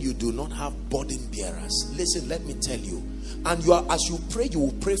when you do not have burden bearers. Listen, let me tell you. And as you pray, you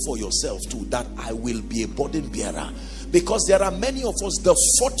will pray for yourself too, that I will be a burden bearer. Because there are many of us, the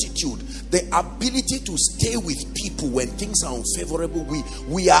fortitude, the ability to stay with people when things are unfavorable,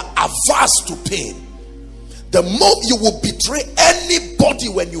 we are averse to pain. The more you will betray anybody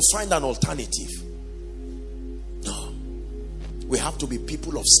when you find an alternative. No. We have to be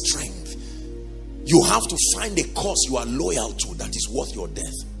people of strength. You have to find a cause you are loyal to that is worth your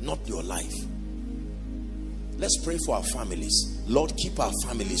death, not your life. Let's pray for our families. Lord, keep our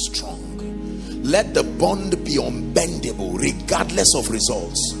families strong. Let the bond be unbendable regardless of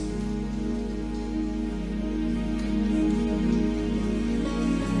results.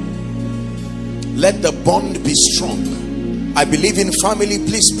 Let the bond be strong. I believe in family.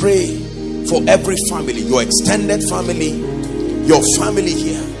 Please pray for every family, your extended family, your family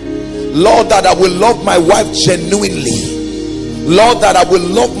here. Lord, that I will love my wife genuinely. Lord, that I will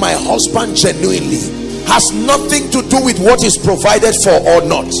love my husband genuinely. Has nothing to do with what is provided for or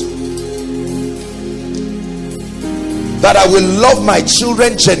not. That I will love my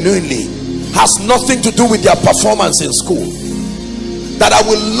children genuinely. Has nothing to do with their performance in school. That I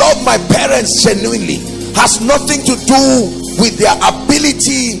will love my parents genuinely. Has nothing to do with their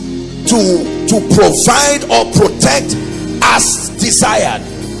ability to provide or protect as desired.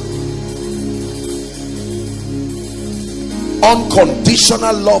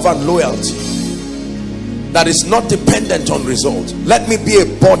 Unconditional love and loyalty that is not dependent on result. Let me be a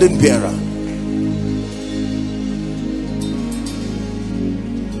burden bearer.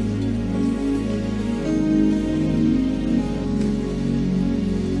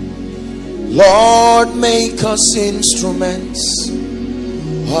 Lord, make us instruments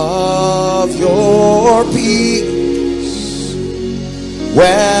of your peace.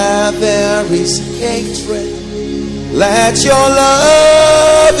 Where there is hatred, let your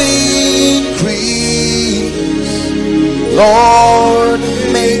love increase. Lord,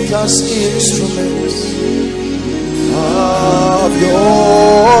 make us instruments of your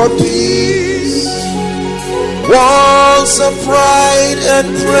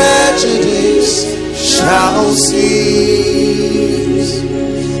shall cease.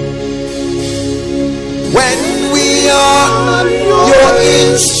 When we are your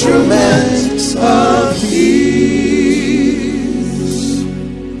instruments of peace.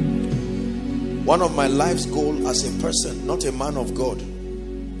 One of my life's goal as a person, not a man of God,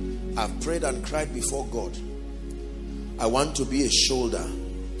 I've prayed and cried before God. I want to be a shoulder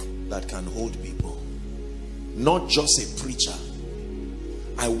that can hold people, not just a preacher.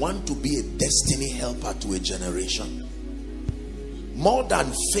 I want to be a destiny helper to a generation. More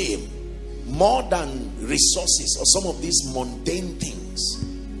than fame, more than resources or some of these mundane things,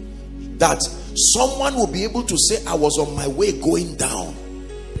 that someone will be able to say, I was on my way going down,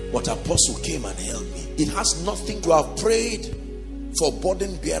 but Apostle came and helped me. It has nothing to have prayed for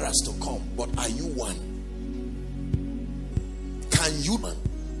burden bearers to come, but are you one? Can you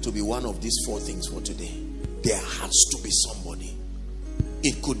to be one of these four things for today? There has to be somebody.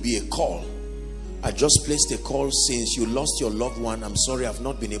 It could be a call. I just placed a call. Since you lost your loved one, I'm sorry I've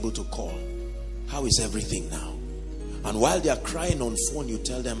not been able to call. How is everything now? And while they are crying on phone, you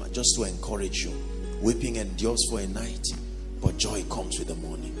tell them, just to encourage you, weeping endures for a night, but joy comes with the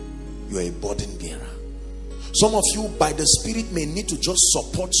morning. You are a burden bearer. Some of you by the Spirit may need to just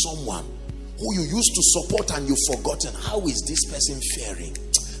support someone who you used to support and you've forgotten. How is this person faring?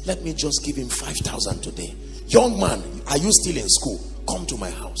 Let me just give him 5,000 today. Young man, are you still in school? Come to my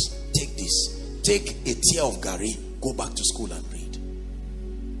house. Take this. Take a tear of Gary. Go back to school and read.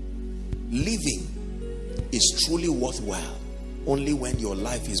 Living is truly worthwhile only when your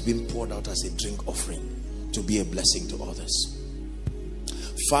life is being poured out as a drink offering to be a blessing to others.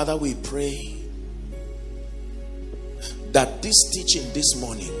 Father, we pray that this teaching this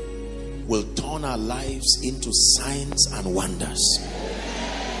morning will turn our lives into signs and wonders.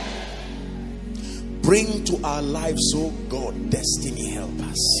 Bring to our lives, oh God, destiny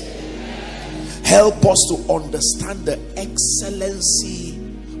helpers. Help us to understand the excellency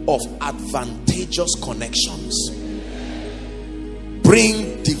of advantageous connections.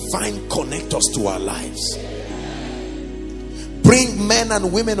 Bring divine connectors to our lives. Bring men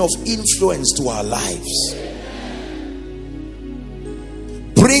and women of influence to our lives.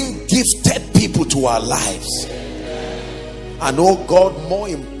 Bring gifted people to our lives. And oh God, more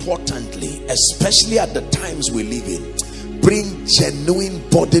importantly, especially at the times we live in, bring genuine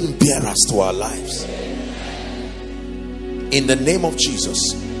burden bearers to our lives. In the name of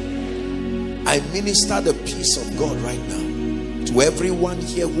Jesus, I minister the peace of God right now to everyone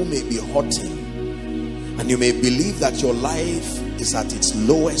here who may be hurting, and you may believe that your life is at its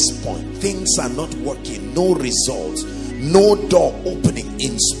lowest point. Things are not working, no results, no door opening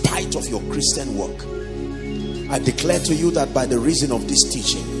in spite of your Christian work. I declare to you that by the reason of this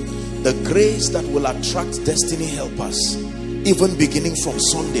teaching, the grace that will attract destiny helpers, even beginning from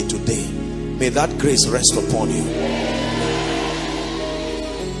Sunday today, may that grace rest upon you.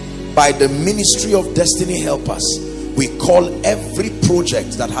 By the ministry of destiny helpers, we call every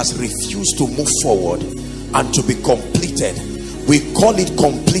project that has refused to move forward and to be completed, we call it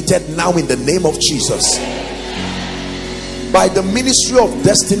completed now in the name of Jesus. By the ministry of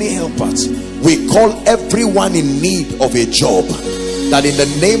destiny helpers, we call everyone in need of a job, that in the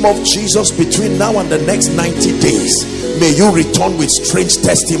name of Jesus, between now and the next 90 days, may you return with strange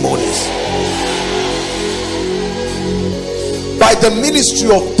testimonies. By the ministry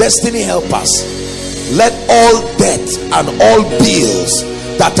of destiny helpers, let all debt and all bills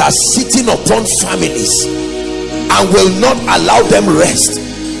that are sitting upon families and will not allow them rest,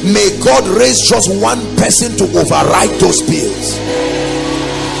 may God raise just one person to override those bills.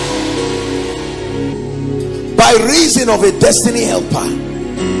 By reason of a destiny helper,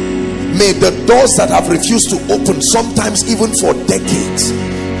 may the doors that have refused to open, sometimes even for decades,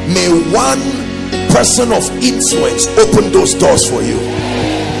 may one person of influence open those doors for you.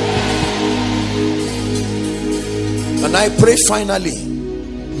 And I pray finally,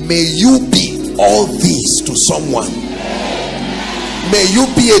 may you be all these to someone. May you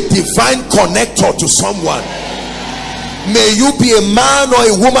be a divine connector to someone. May you be a man or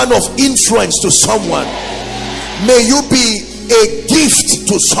a woman of influence to someone. May you be a gift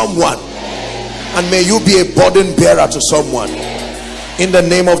to someone. And may you be a burden bearer to someone. In the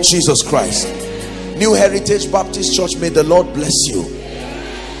name of Jesus Christ. New Heritage Baptist Church, may the Lord bless you.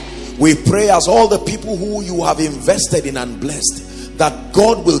 We pray as all the people who you have invested in and blessed, that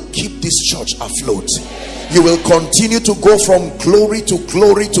God will keep this church afloat. You will continue to go from glory to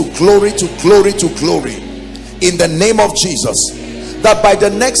glory to glory to glory to glory. In the name of Jesus. That by the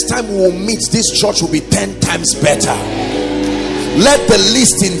next time we will meet, this church will be 10 times better. Let the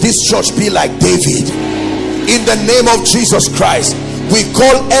list in this church be like David. In the name of Jesus Christ. We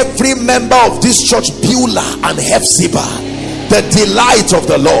call every member of this church Beulah and Hephzibah, the delight of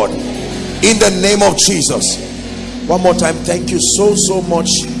the Lord, in the name of Jesus. One more time, thank you so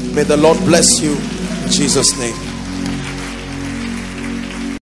much. May the Lord bless you in Jesus' name.